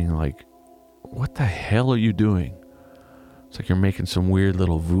and just being like, "What the hell are you doing? It's like you're making some weird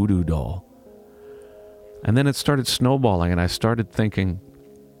little voodoo doll." And then it started snowballing, and I started thinking,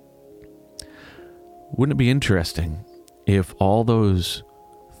 wouldn't it be interesting if all those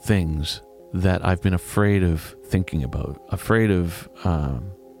things that I've been afraid of thinking about, afraid of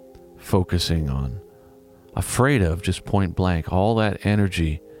focusing on, afraid of just point blank, all that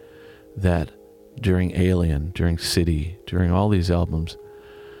energy that during Alien, during City, during all these albums,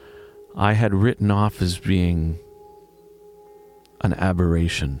 I had written off as being an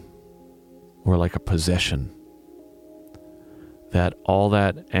aberration or like a possession, that all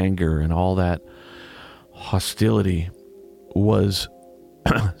that anger and all that hostility was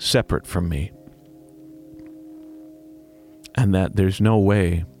separate from me, and that there's no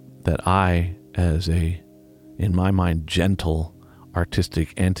way that I, as a, in my mind, gentle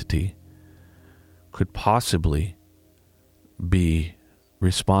artistic entity, could possibly be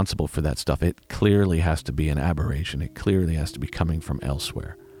responsible for that stuff. It clearly has to be an aberration. It clearly has to be coming from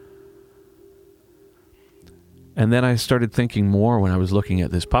elsewhere. And then I started thinking more when I was looking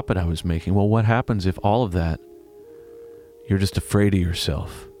at this puppet I was making. Well, what happens if all of that, you're just afraid of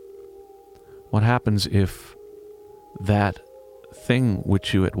yourself? What happens if that thing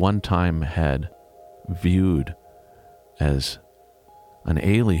which you at one time had viewed as an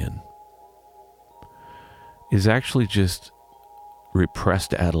alien is actually just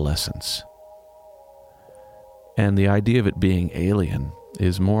repressed adolescence? And the idea of it being alien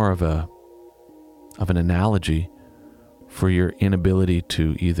is more of an analogy for your inability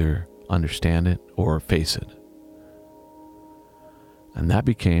to either understand it or face it. And that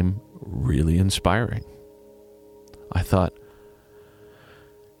became really inspiring. I thought,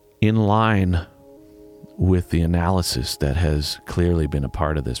 in line with the analysis that has clearly been a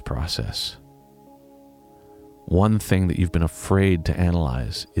part of this process, one thing that you've been afraid to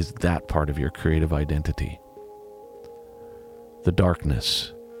analyze is that part of your creative identity. The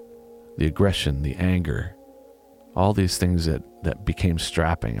darkness, the aggression, the anger, all these things that became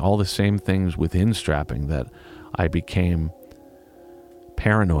strapping, all the same things within strapping that I became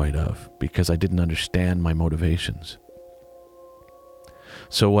paranoid of because I didn't understand my motivations.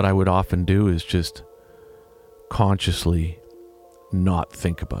 So what I would often do is just consciously not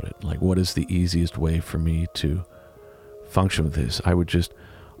think about it. Like, what is the easiest way for me to function with this? I would just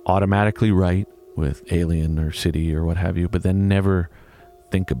automatically write with Alien or City or what have you, but then never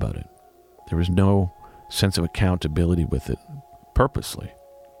think about it. There was no sense of accountability with it purposely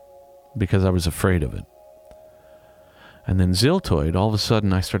because I was afraid of it. And then Ziltoid, all of a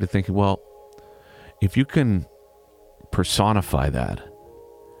sudden I started thinking, well, if you can personify that,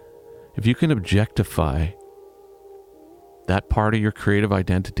 if you can objectify that part of your creative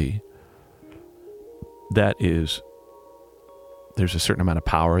identity, that is, there's a certain amount of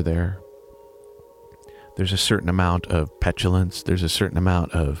power there. There's a certain amount of petulance. There's a certain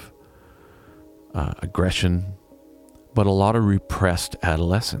amount of aggression, but a lot of repressed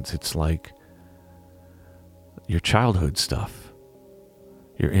adolescence. It's like your childhood stuff,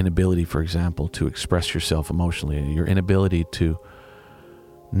 your inability, for example, to express yourself emotionally, your inability to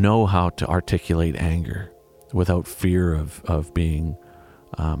know how to articulate anger without fear of being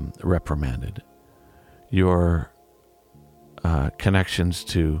reprimanded, your connections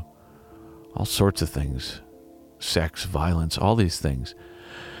to all sorts of things, sex, violence, all these things,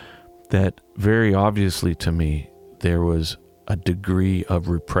 that very obviously to me, there was a degree of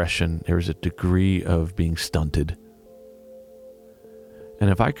repression. There was a degree of being stunted. And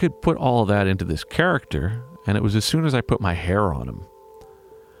if I could put all of that into this character, and it was as soon as I put my hair on him,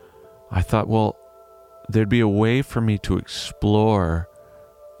 I thought, well, there'd be a way for me to explore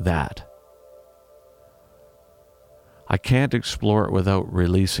that. I can't explore it without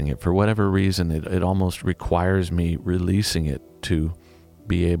releasing it. For whatever reason, it almost requires me releasing it to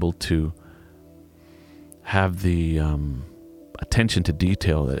be able to have the attention to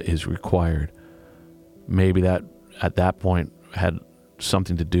detail that is required. Maybe that at that point had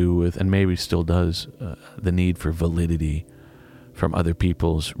something to do with, and maybe still does, the need for validity from other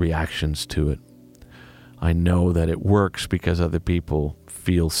people's reactions to it. I know that it works because other people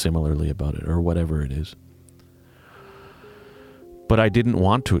feel similarly about it, or whatever it is. But I didn't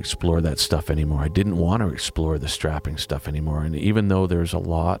want to explore that stuff anymore. I didn't want to explore the strapping stuff anymore. And even though there's a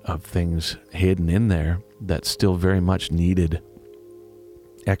lot of things hidden in there that still very much needed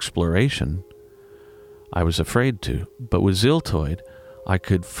exploration, I was afraid to. But with Ziltoid, I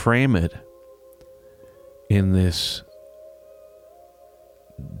could frame it in this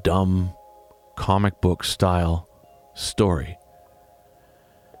dumb comic book style story.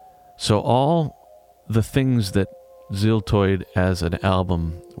 So all the things that Ziltoid as an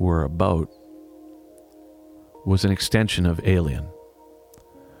album were about was an extension of Alien,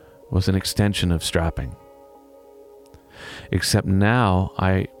 was an extension of strapping. Except now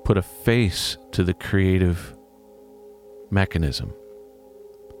I put a face to the creative mechanism.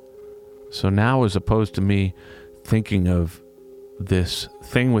 So now, as opposed to me thinking of this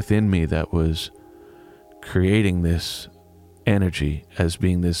thing within me that was creating this energy as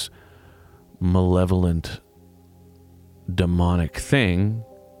being this malevolent, demonic thing,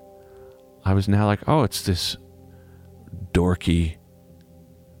 I was now like, oh, it's this dorky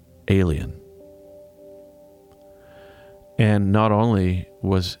alien. And not only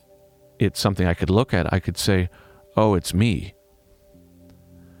was it something I could look at, I could say, oh, it's me.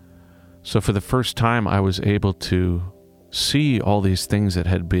 So for the first time, I was able to see all these things that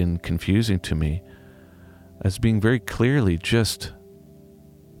had been confusing to me as being very clearly just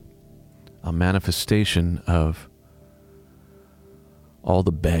a manifestation of all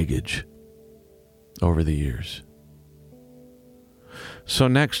the baggage over the years. So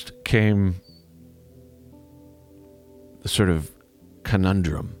next came the sort of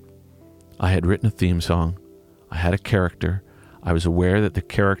conundrum. I had written a theme song. I had a character. I was aware that the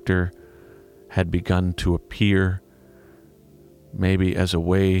character had begun to appear maybe as a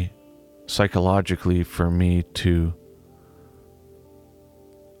way psychologically for me to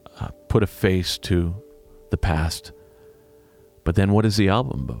put a face to the past. But then what is the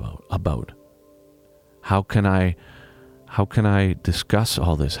album about? How can I discuss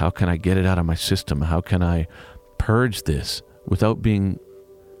all this? How can I get it out of my system? How can I purge this without being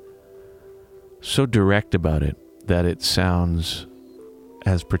so direct about it that it sounds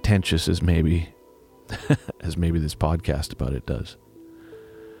as pretentious as maybe this podcast about it does?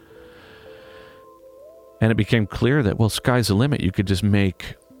 And it became clear that, well, sky's the limit. You could just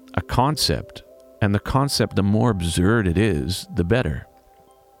make a concept, and the concept, the more absurd it is, the better.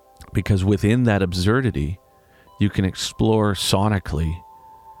 Because within that absurdity, you can explore sonically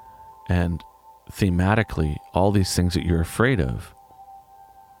and thematically all these things that you're afraid of.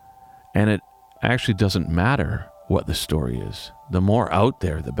 And it actually doesn't matter what the story is. The more out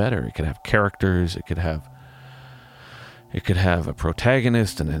there, the better. It could have characters, it could have a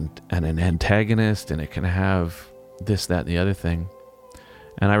protagonist and an antagonist, and it can have this, that, and the other thing.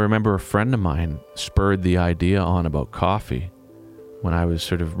 And I remember a friend of mine spurred the idea on about coffee when I was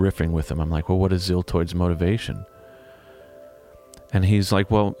sort of riffing with him. I'm like, well, what is Ziltoid's motivation? And he's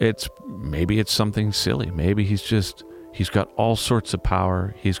like, well, maybe it's something silly. Maybe he's got all sorts of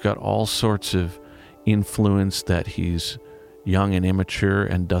power. He's got all sorts of influence that he's young and immature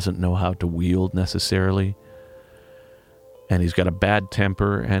and doesn't know how to wield necessarily. And he's got a bad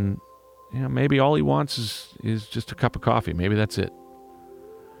temper, and maybe all he wants is just a cup of coffee. Maybe that's it.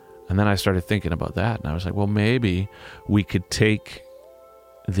 And then I started thinking about that, and I was like, well, maybe we could take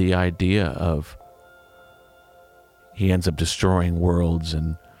the idea of he ends up destroying worlds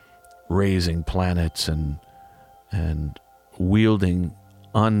and raising planets and wielding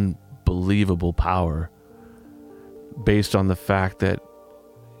unbelievable power based on the fact that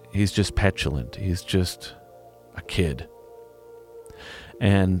he's just petulant. He's just a kid.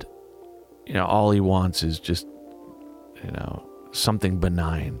 And, all he wants is just, something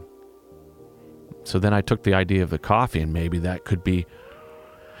benign. So then I took the idea of the coffee, and maybe that could be,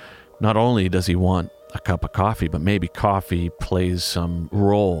 not only does he want a cup of coffee, but maybe coffee plays some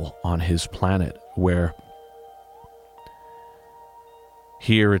role on his planet where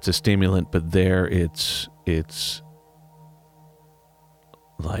here it's a stimulant, but there it's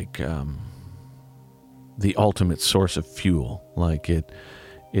like the ultimate source of fuel. Like it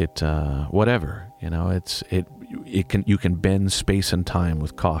whatever, you can bend space and time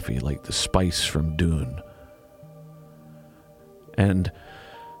with coffee, like the spice from Dune. And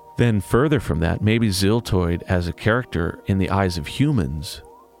then further from that, maybe Ziltoid as a character in the eyes of humans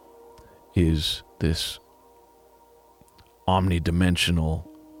is this omnidimensional,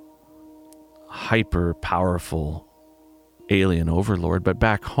 hyper-powerful alien overlord, but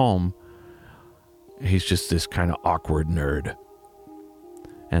back home, he's just this kind of awkward nerd.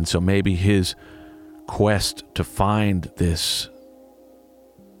 And so maybe his quest to find this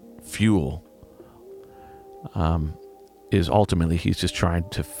fuel is ultimately he's just trying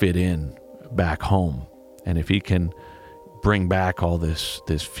to fit in back home. And if he can bring back all this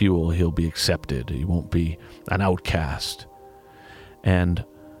fuel, he'll be accepted. He won't be an outcast. And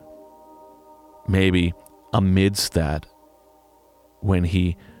maybe amidst that, when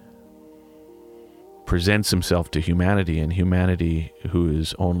he presents himself to humanity, and humanity, who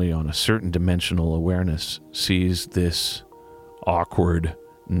is only on a certain dimensional awareness, sees this awkward,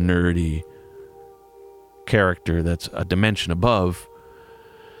 nerdy character that's a dimension above,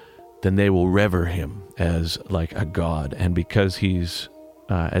 then they will revere him as like a god. And because he's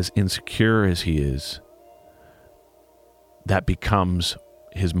as insecure as he is, that becomes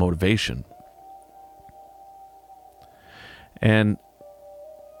his motivation. And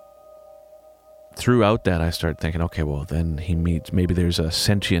throughout that, I start thinking, okay, well, then he meets, maybe there's a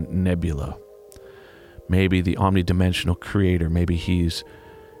sentient nebula. Maybe the omnidimensional creator, maybe he's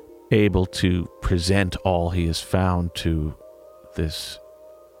able to present all he has found to this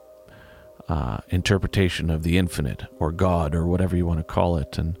interpretation of the infinite, or God, or whatever you want to call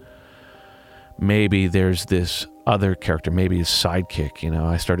it. And maybe there's this other character, maybe his sidekick.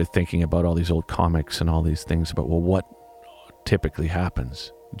 I started thinking about all these old comics and all these things about, well, what typically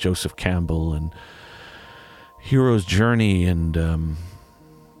happens? Joseph Campbell and Hero's Journey and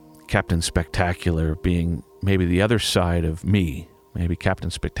Captain Spectacular being maybe the other side of me. Maybe Captain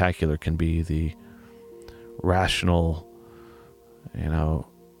Spectacular can be the rational,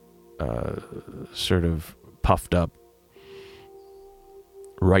 sort of puffed up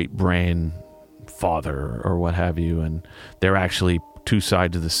right brain father or what have you, and they're actually two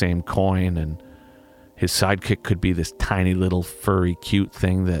sides of the same coin, and his sidekick could be this tiny little furry cute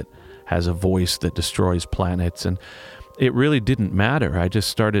thing that has a voice that destroys planets. And it really didn't matter. I just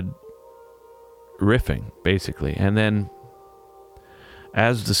started riffing, basically. And then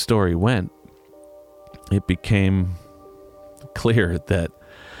as the story went, it became clear that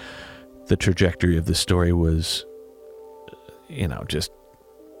the trajectory of the story was, just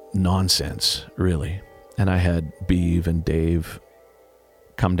nonsense, really. And I had Beav and Dave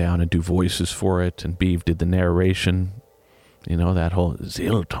come down and do voices for it, and Beav did the narration. That whole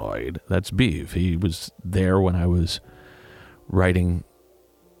Ziltoid, that's Beav. He was there when I was writing,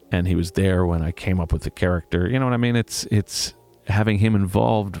 and he was there when I came up with the character. You know what I mean? It's having him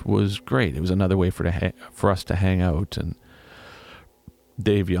involved was great. It was another way for us to hang out. And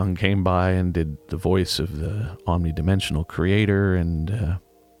Dave Young came by and did the voice of the omnidimensional creator, and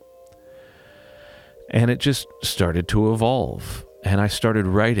it just started to evolve. And I started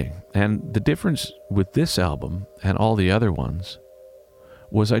writing. And the difference with this album and all the other ones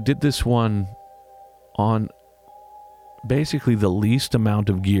was I did this one on basically the least amount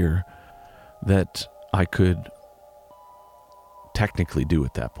of gear that I could technically do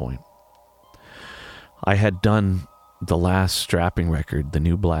at that point. I had done the last strapping record, The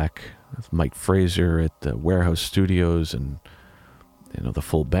New Black, with Mike Fraser at the Warehouse Studios, and the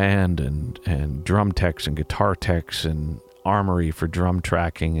full band and drum techs and guitar techs and Armory for drum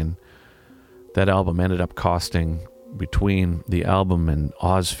tracking. And that album ended up costing, between the album and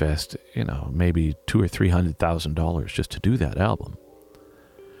Ozfest, maybe $200,000 or $300,000 just to do that album.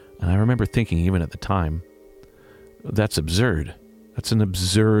 And I remember thinking, even at the time, that's absurd. That's an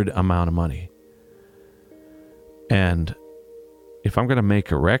absurd amount of money. And if I'm going to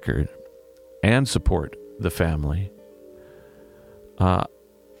make a record and support the family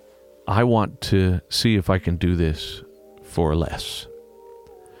I want to see if I can do this for less.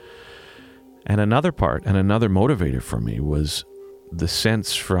 And another part and another motivator for me was the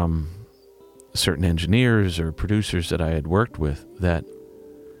sense from certain engineers or producers that I had worked with that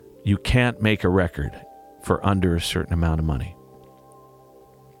you can't make a record for under a certain amount of money.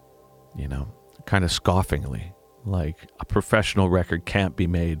 You know, kind of scoffingly, like a professional record can't be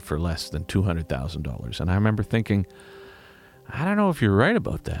made for less than $200,000. And I remember thinking, I don't know if you're right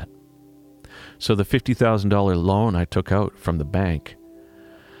about that. So the $50,000 loan I took out from the bank,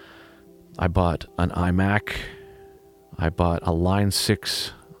 I bought an iMac, I bought a Line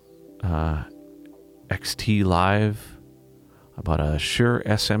 6 XT Live, I bought a Shure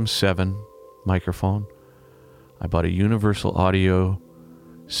SM7 microphone, I bought a Universal Audio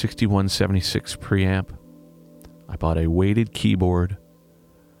 6176 preamp, I bought a weighted keyboard,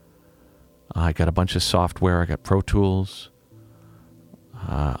 I got a bunch of software, I got Pro Tools,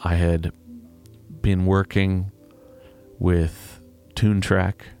 I had been working with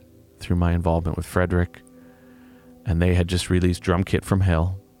TuneTrack through my involvement with Frederick, and they had just released Drum Kit from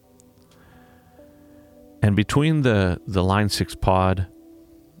Hell. And between the Line 6 Pod,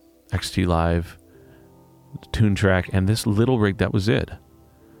 XT Live, TuneTrack, and this little rig, that was it.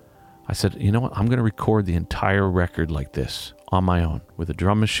 I said, you know what, I'm going to record the entire record like this on my own, with a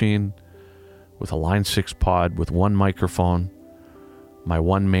drum machine, with a Line 6 Pod, with one microphone, my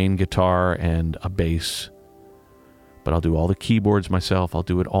one main guitar and a bass. But I'll do all the keyboards myself. I'll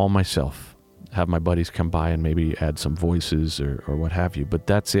do it all myself. Have my buddies come by and maybe add some voices or what have you. But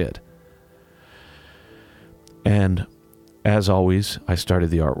that's it. And as always, I started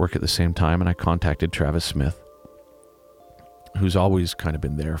the artwork at the same time, and I contacted Travis Smith, who's always kind of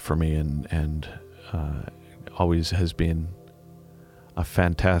been there for me and always has been a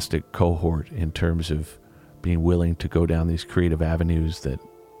fantastic cohort in terms of being willing to go down these creative avenues that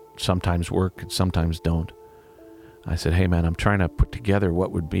sometimes work and sometimes don't. I said, hey man, I'm trying to put together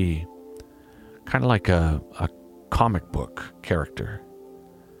what would be kind of like a comic book character.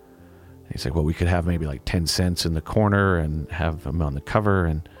 And he's like, well, we could have maybe like 10 cents in the corner and have him on the cover.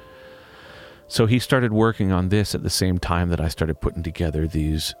 And so he started working on this at the same time that I started putting together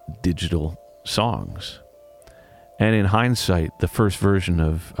these digital songs. And in hindsight, the first version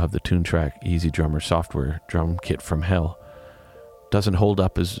of the TuneTrack Easy Drummer software, Drum Kit from Hell, doesn't hold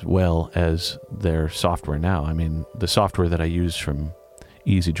up as well as their software now. I mean, the software that I use from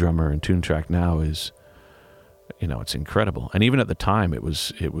Easy Drummer and TuneTrack now is, you know, it's incredible. And even at the time, it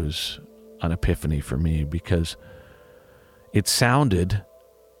was an epiphany for me because it sounded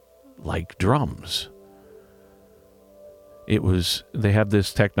like drums. They have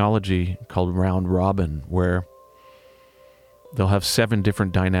this technology called Round Robin where they'll have 7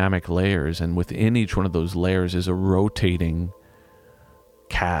 different dynamic layers, and within each one of those layers is a rotating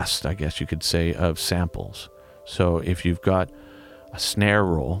cast, I guess you could say, of samples. So if you've got a snare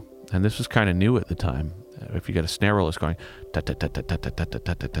roll, and this was kind of new at the time, if you got a snare roll that's going ta ta ta ta ta ta ta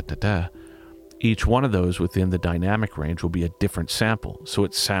ta ta ta ta ta, each one of those within the dynamic range will be a different sample. So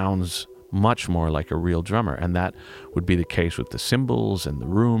it sounds much more like a real drummer, and that would be the case with the cymbals and the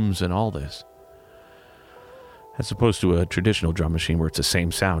rooms and all this. As opposed to a traditional drum machine where it's the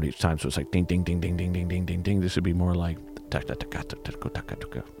same sound each time, so it's like ding, ding, ding, ding, ding, ding, ding, ding, ding. This would be more like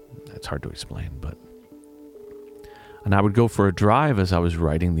it's hard to explain, but. And I would go for a drive as I was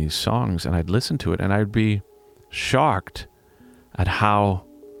writing these songs, and I'd listen to it, and I'd be shocked at how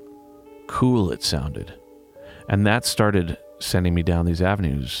cool it sounded. And that started sending me down these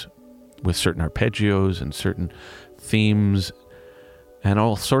avenues with certain arpeggios and certain themes and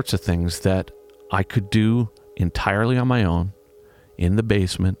all sorts of things that I could do entirely on my own in the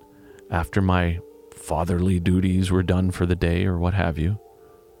basement after my fatherly duties were done for the day or what have you.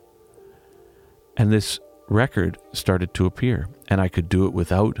 And this record started to appear, and I could do it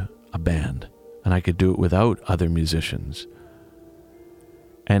without a band, and I could do it without other musicians.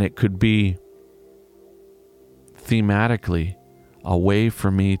 And it could be thematically a way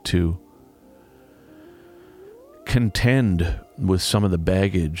for me to contend with some of the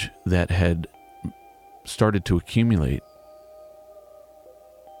baggage that had started to accumulate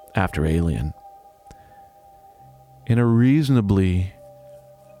after Alien in a reasonably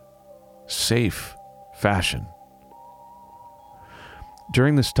safe fashion.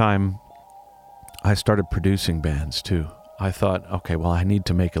 During this time, I started producing bands too. I thought, okay, well, I need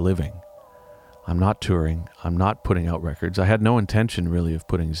to make a living. I'm not touring. I'm not putting out records. I had no intention really of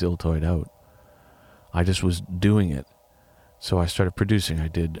putting Ziltoid out. I just was doing it. So I started producing. I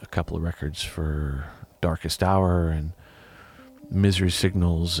did a couple of records for Darkest Hour and Misery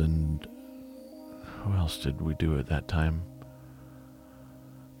Signals, and who else did we do at that time?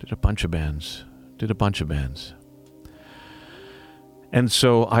 Did a bunch of bands. And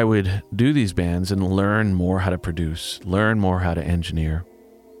so I would do these bands and learn more how to produce, learn more how to engineer,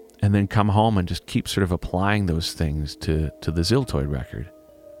 and then come home and just keep sort of applying those things to the Ziltoid record.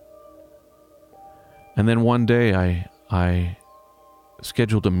 And then one day I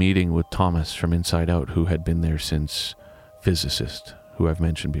scheduled a meeting with Thomas from Inside Out, who had been there since Physicist, who I've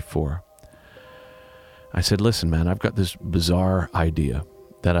mentioned before. I said, listen, man, I've got this bizarre idea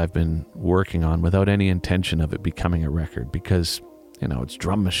that I've been working on without any intention of it becoming a record because, you know, it's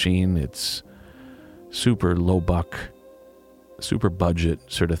drum machine, it's super low buck, super budget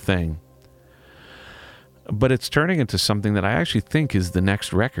sort of thing. But it's turning into something that I actually think is the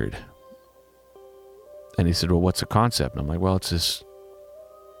next record. And he said, well, what's the concept? And I'm like, well, it's this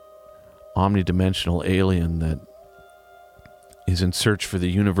omnidimensional alien that is in search for the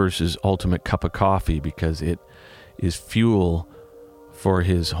universe's ultimate cup of coffee because it is fuel for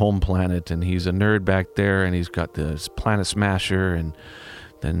his home planet, and he's a nerd back there, and he's got this planet smasher, and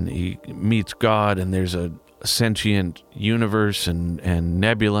then he meets God, and there's a sentient universe and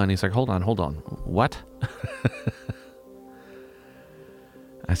nebula, and he's like, hold on, what?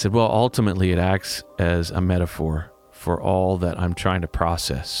 I said, well, ultimately it acts as a metaphor for all that I'm trying to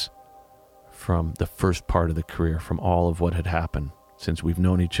process from the first part of the career, from all of what had happened since we've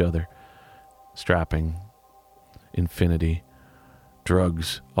known each other. Strapping, Infinity,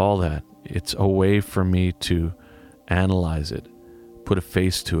 drugs, all that. It's a way for me to analyze it, put a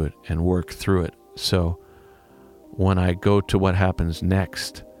face to it, and work through it. So when I go to what happens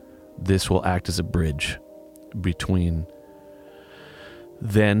next, this will act as a bridge between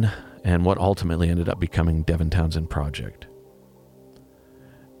then and what ultimately ended up becoming Devin Townsend Project.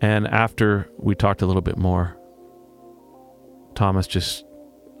 And after we talked a little bit more, Thomas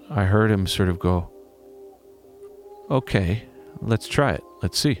I heard him sort of go, okay, let's try it.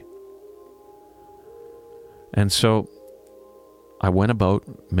 Let's see. And so I went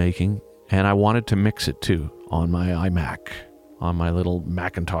about making, and I wanted to mix it too on my iMac, on my little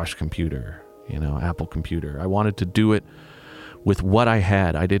Macintosh computer, Apple computer. I wanted to do it with what I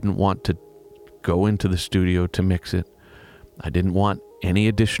had. I didn't want to go into the studio to mix it. I didn't want any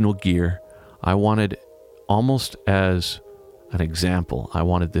additional gear. I wanted, almost as an example, I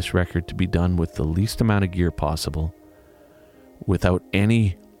wanted this record to be done with the least amount of gear possible, without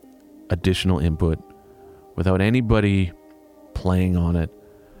any additional input, without anybody playing on it.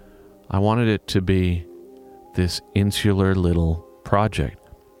 I wanted it to be this insular little project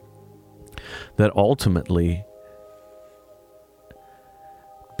that ultimately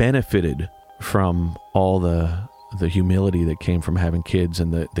benefited from all the humility that came from having kids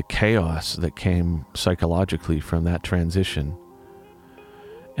and the chaos that came psychologically from that transition,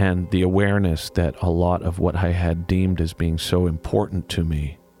 and the awareness that a lot of what I had deemed as being so important to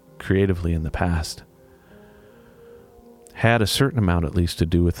me creatively in the past had a certain amount at least to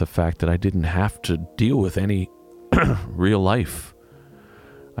do with the fact that I didn't have to deal with any real life.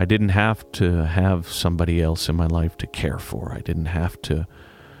 I didn't have to have somebody else in my life to care for. I didn't have to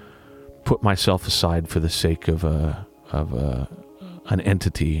put myself aside for the sake of an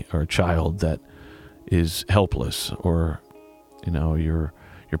entity or a child that is helpless, or your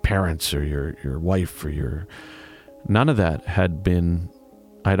parents or your wife or none of that had been.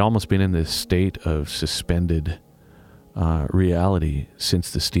 I'd almost been in this state of suspended reality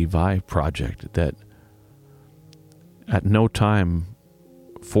since the Steve Vai project that at no time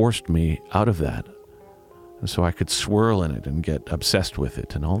forced me out of that. And so I could swirl in it and get obsessed with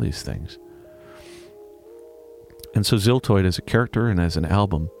it and all these things. And so Ziltoid as a character and as an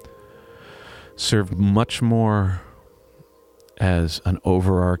album served much more as an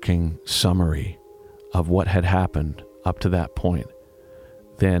overarching summary of what had happened up to that point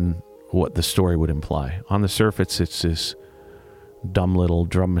than what the story would imply. On the surface, it's this dumb little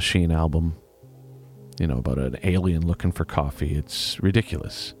drum machine album, about an alien looking for coffee. It's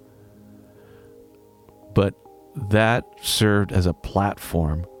ridiculous. But that served as a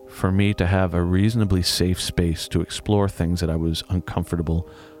platform for me to have a reasonably safe space to explore things that I was uncomfortable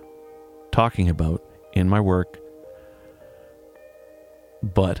talking about in my work.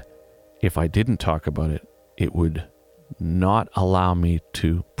 But if I didn't talk about it, it would not allow me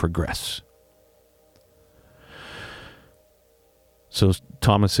to progress. So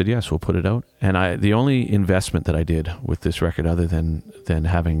Thomas said, yes, we'll put it out. And the only investment that I did with this record, other than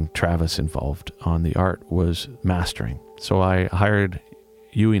having Travis involved on the art, was mastering. So I hired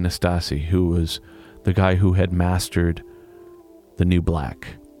Yui Nastasi, who was the guy who had mastered The New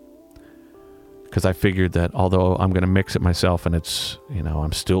Black. because I figured that although I'm going to mix it myself and it's,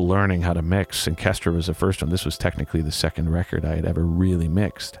 I'm still learning how to mix, and Kestra was the first one. This was technically the second record I had ever really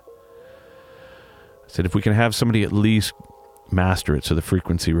mixed. I said, if we can have somebody at least master it so the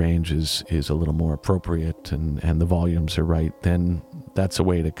frequency range is a little more appropriate and the volumes are right, then that's a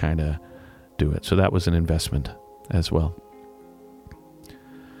way to kind of do it. So that was an investment as well.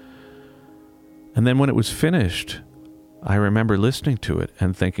 And then when it was finished, I remember listening to it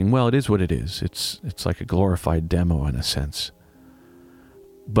and thinking, well, it is what it is. It's like a glorified demo in a sense.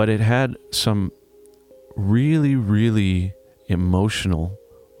 But it had some really, really emotional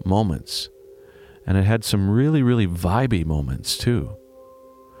moments. And it had some really, really vibey moments too.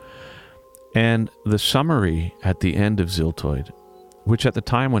 And the summary at the end of Ziltoid, which at the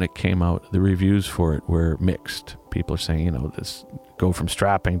time when it came out, the reviews for it were mixed. People are saying, this go from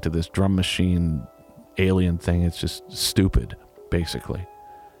strapping to this drum machine alien thing. It's just stupid, basically.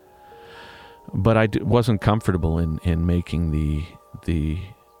 But I wasn't comfortable in making the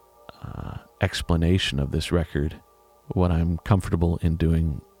explanation of this record what I'm comfortable in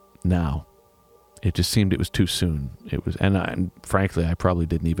doing now. It just seemed it was too soon. It was, and frankly, I probably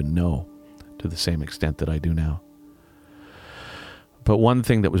didn't even know to the same extent that I do now. But one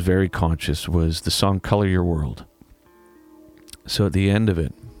thing that was very conscious was the song Color Your World. So at the end of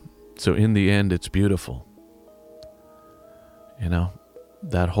it, so in the end, it's beautiful.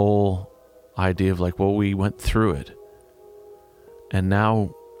 That whole idea of like, well, we went through it and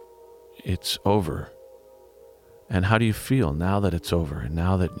now it's over. And how do you feel now that it's over? And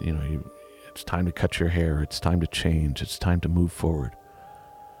now that, it's time to cut your hair, it's time to change, it's time to move forward.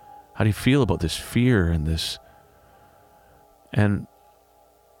 How do you feel about this fear and this? And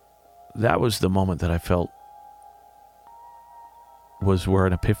that was the moment that I felt was where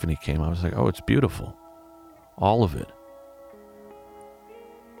an epiphany came. I was like, oh, it's beautiful. All of it.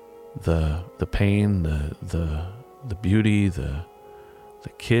 The pain, the beauty, the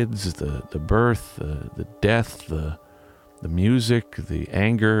kids, the birth, the death, the music, the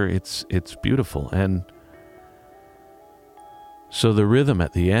anger, it's beautiful. And so the rhythm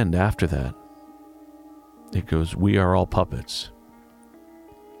at the end after that, it goes, we are all puppets.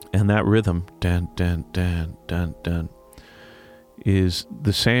 And that rhythm, dun, dun, dun, dun, dun, is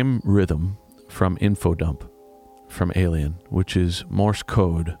the same rhythm from Infodump, from Alien, which is Morse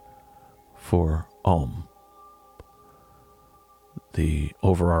code for Om, the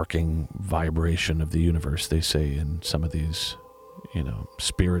overarching vibration of the universe, they say in some of these,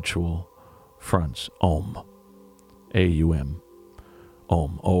 spiritual fronts. Om, A-U-M,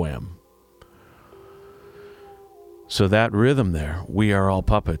 Om, O-M. So that rhythm there, we are all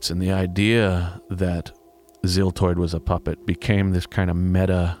puppets, and the idea that Ziltoid was a puppet became this kind of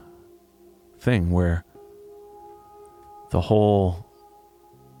meta thing where the whole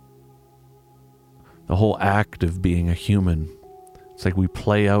act of being a human, it's like we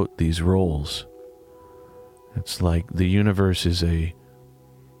play out these roles. It's like the universe is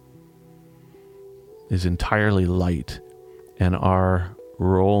entirely light, and our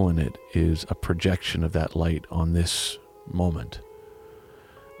role in it is a projection of that light on this moment.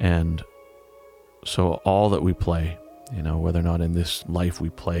 And so all that we play, whether or not in this life we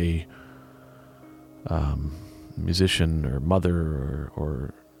play musician or mother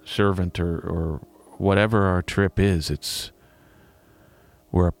or servant or whatever our trip is,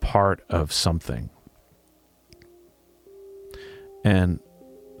 we're a part of something. And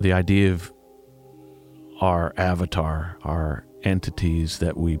the idea of our avatar, our entities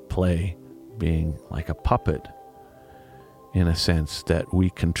that we play, being like a puppet, in a sense, that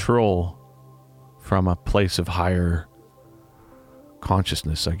we control from a place of higher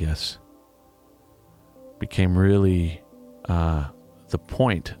consciousness, I guess, became really the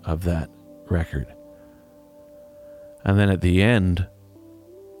point of that record. And then at the end,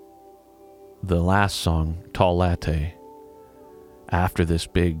 the last song, Tall Latte, after this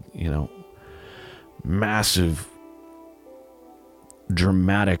big, massive,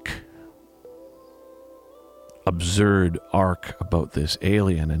 dramatic, absurd arc about this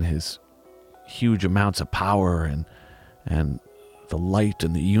alien and his huge amounts of power and the light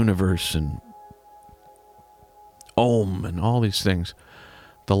and the universe and Om and all these things.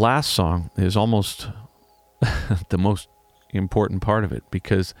 The last song is almost the most important part of it,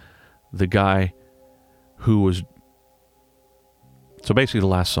 because the guy who was... So basically the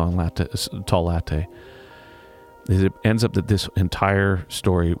last song, Tall Latte, it ends up that this entire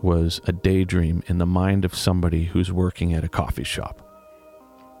story was a daydream in the mind of somebody who's working at a coffee shop.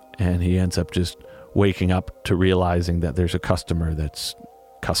 And he ends up just waking up to realizing that there's a customer that's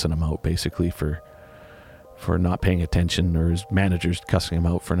cussing him out basically for not paying attention, or his manager's cussing him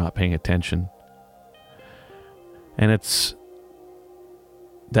out for not paying attention. And it's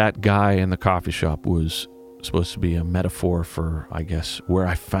that guy in the coffee shop was supposed to be a metaphor for, I guess, where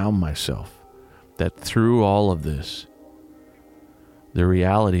I found myself. That through all of this, the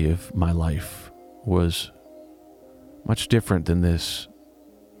reality of my life was much different than this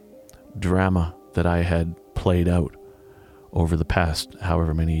drama that I had played out over the past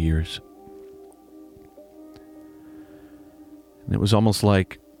however many years. And it was almost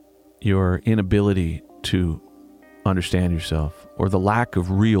like your inability to understand yourself, or the lack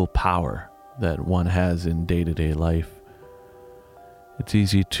of real power that one has in day-to-day life. It's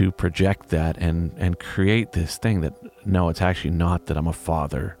easy to project that and create this thing that, no, it's actually not that I'm a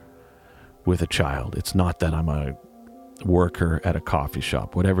father with a child. It's not that I'm a worker at a coffee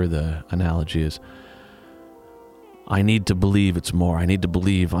shop, whatever the analogy is. I need to believe it's more. I need to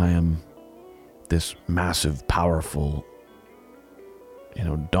believe I am this massive, powerful,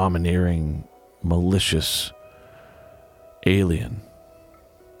 domineering, malicious alien.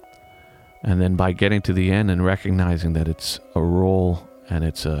 And then by getting to the end and recognizing that it's a role and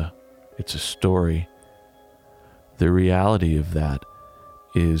it's a story, the reality of that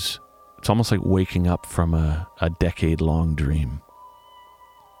is, it's almost like waking up from a decade-long dream.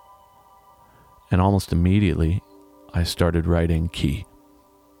 And almost immediately, I started writing Key.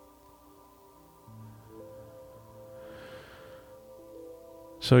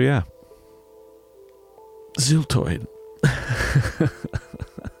 So yeah, Ziltoid.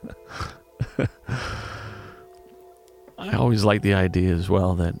 I always liked the idea as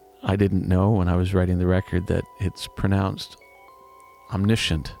well that I didn't know when I was writing the record that it's pronounced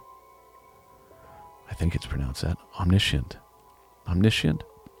omniscient. I think it's pronounced that. Omniscient. Omniscient?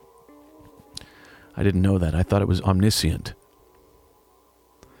 I didn't know that. I thought it was omniscient.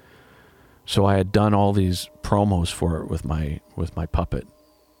 So I had done all these promos for it with my puppet.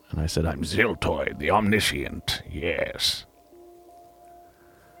 And I said, I'm Ziltoid, the omniscient. Yes.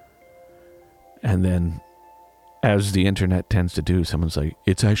 And then, as the internet tends to do, someone's like,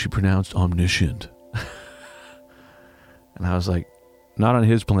 it's actually pronounced omniscient. And I was like, not on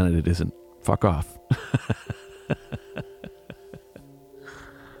his planet it isn't. Fuck off.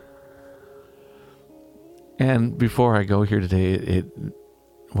 And before I go here today,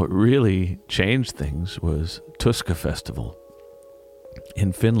 what really changed things was Tuska Festival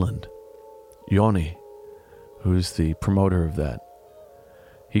in Finland. Joni, who's the promoter of that,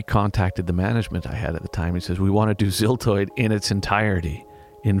 he contacted the management I had at the time. He says, we want to do Ziltoid in its entirety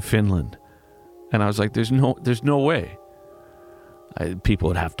in Finland. And I was like, there's no way. People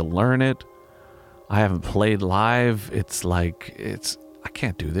would have to learn it. I haven't played live. I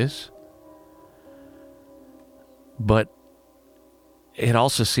can't do this. But it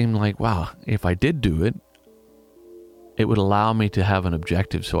also seemed like, wow, if I did do it, it would allow me to have an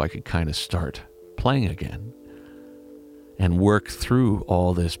objective so I could kind of start playing again and work through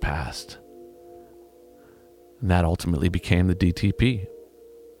all this past. And that ultimately became the DTP.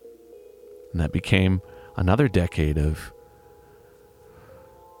 And that became another decade of,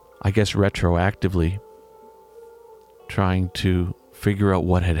 I guess, retroactively trying to figure out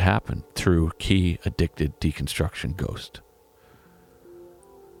what had happened through Key Addicted Deconstruction Ghost.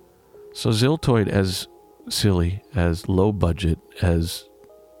 So Ziltoid, as silly, as low budget, as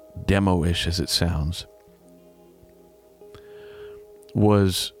demo-ish as it sounds,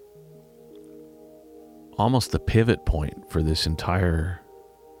 was almost the pivot point for this entire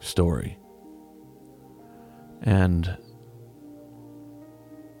story. And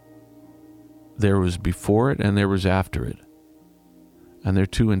there was before it and there was after it. And they're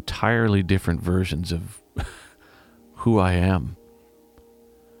two entirely different versions of who I am.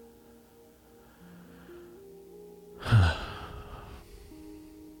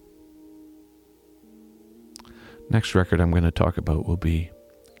 Next record I'm going to talk about will be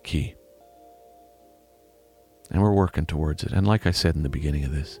Key. And we're working towards it. And like I said in the beginning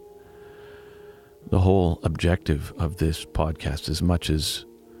of this, the whole objective of this podcast, as much as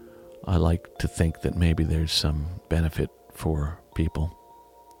I like to think that maybe there's some benefit for people,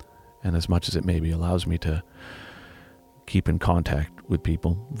 and as much as it maybe allows me to keep in contact with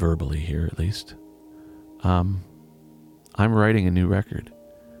people, verbally here at least, I'm writing a new record.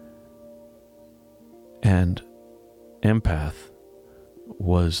 And Empath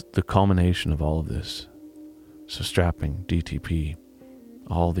was the culmination of all of this. So Strapping, DTP,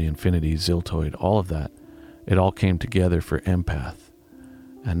 all the Infinity, Ziltoid, all of that, it all came together for Empath.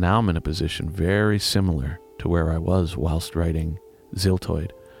 And now I'm in a position very similar to where I was whilst writing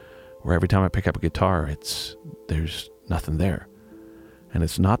Ziltoid, where every time I pick up a guitar, there's nothing there. And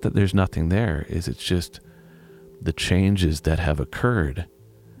it's not that there's nothing there, it's just the changes that have occurred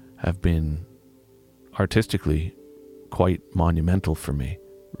have been artistically quite monumental for me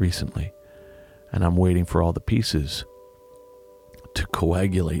recently. And I'm waiting for all the pieces to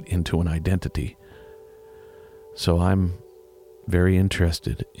coagulate into an identity. So I'm very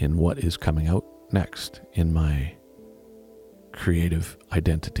interested in what is coming out next in my creative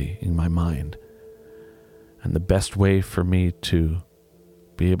identity, in my mind. And the best way for me to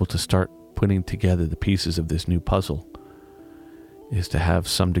be able to start putting together the pieces of this new puzzle is to have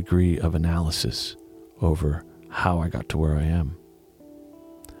some degree of analysis over how I got to where I am.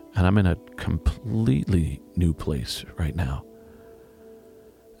 And I'm in a completely new place right now.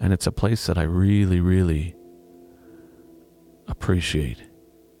 And it's a place that I really, really appreciate.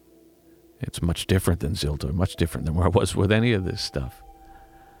 It's much different than Zilda, much different than where I was with any of this stuff.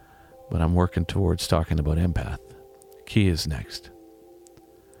 But I'm working towards talking about empath. Key is next.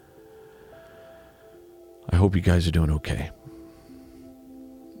 I hope you guys are doing okay.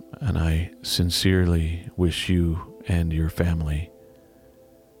 And I sincerely wish you and your family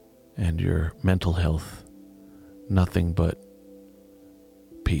and your mental health nothing but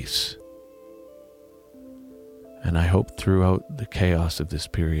peace. And I hope throughout the chaos of this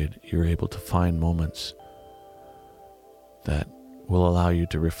period, you're able to find moments that will allow you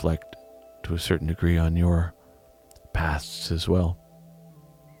to reflect to a certain degree on your pasts as well.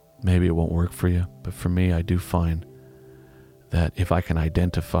 Maybe it won't work for you, but for me, I do find that if I can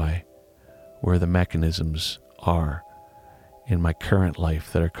identify where the mechanisms are in my current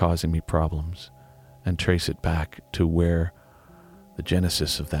life that are causing me problems and trace it back to where the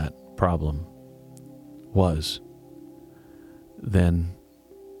genesis of that problem was, then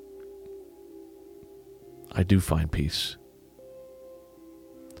I do find peace.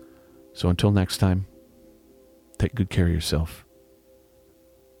 So until next time, take good care of yourself.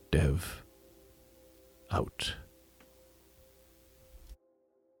 Dev out.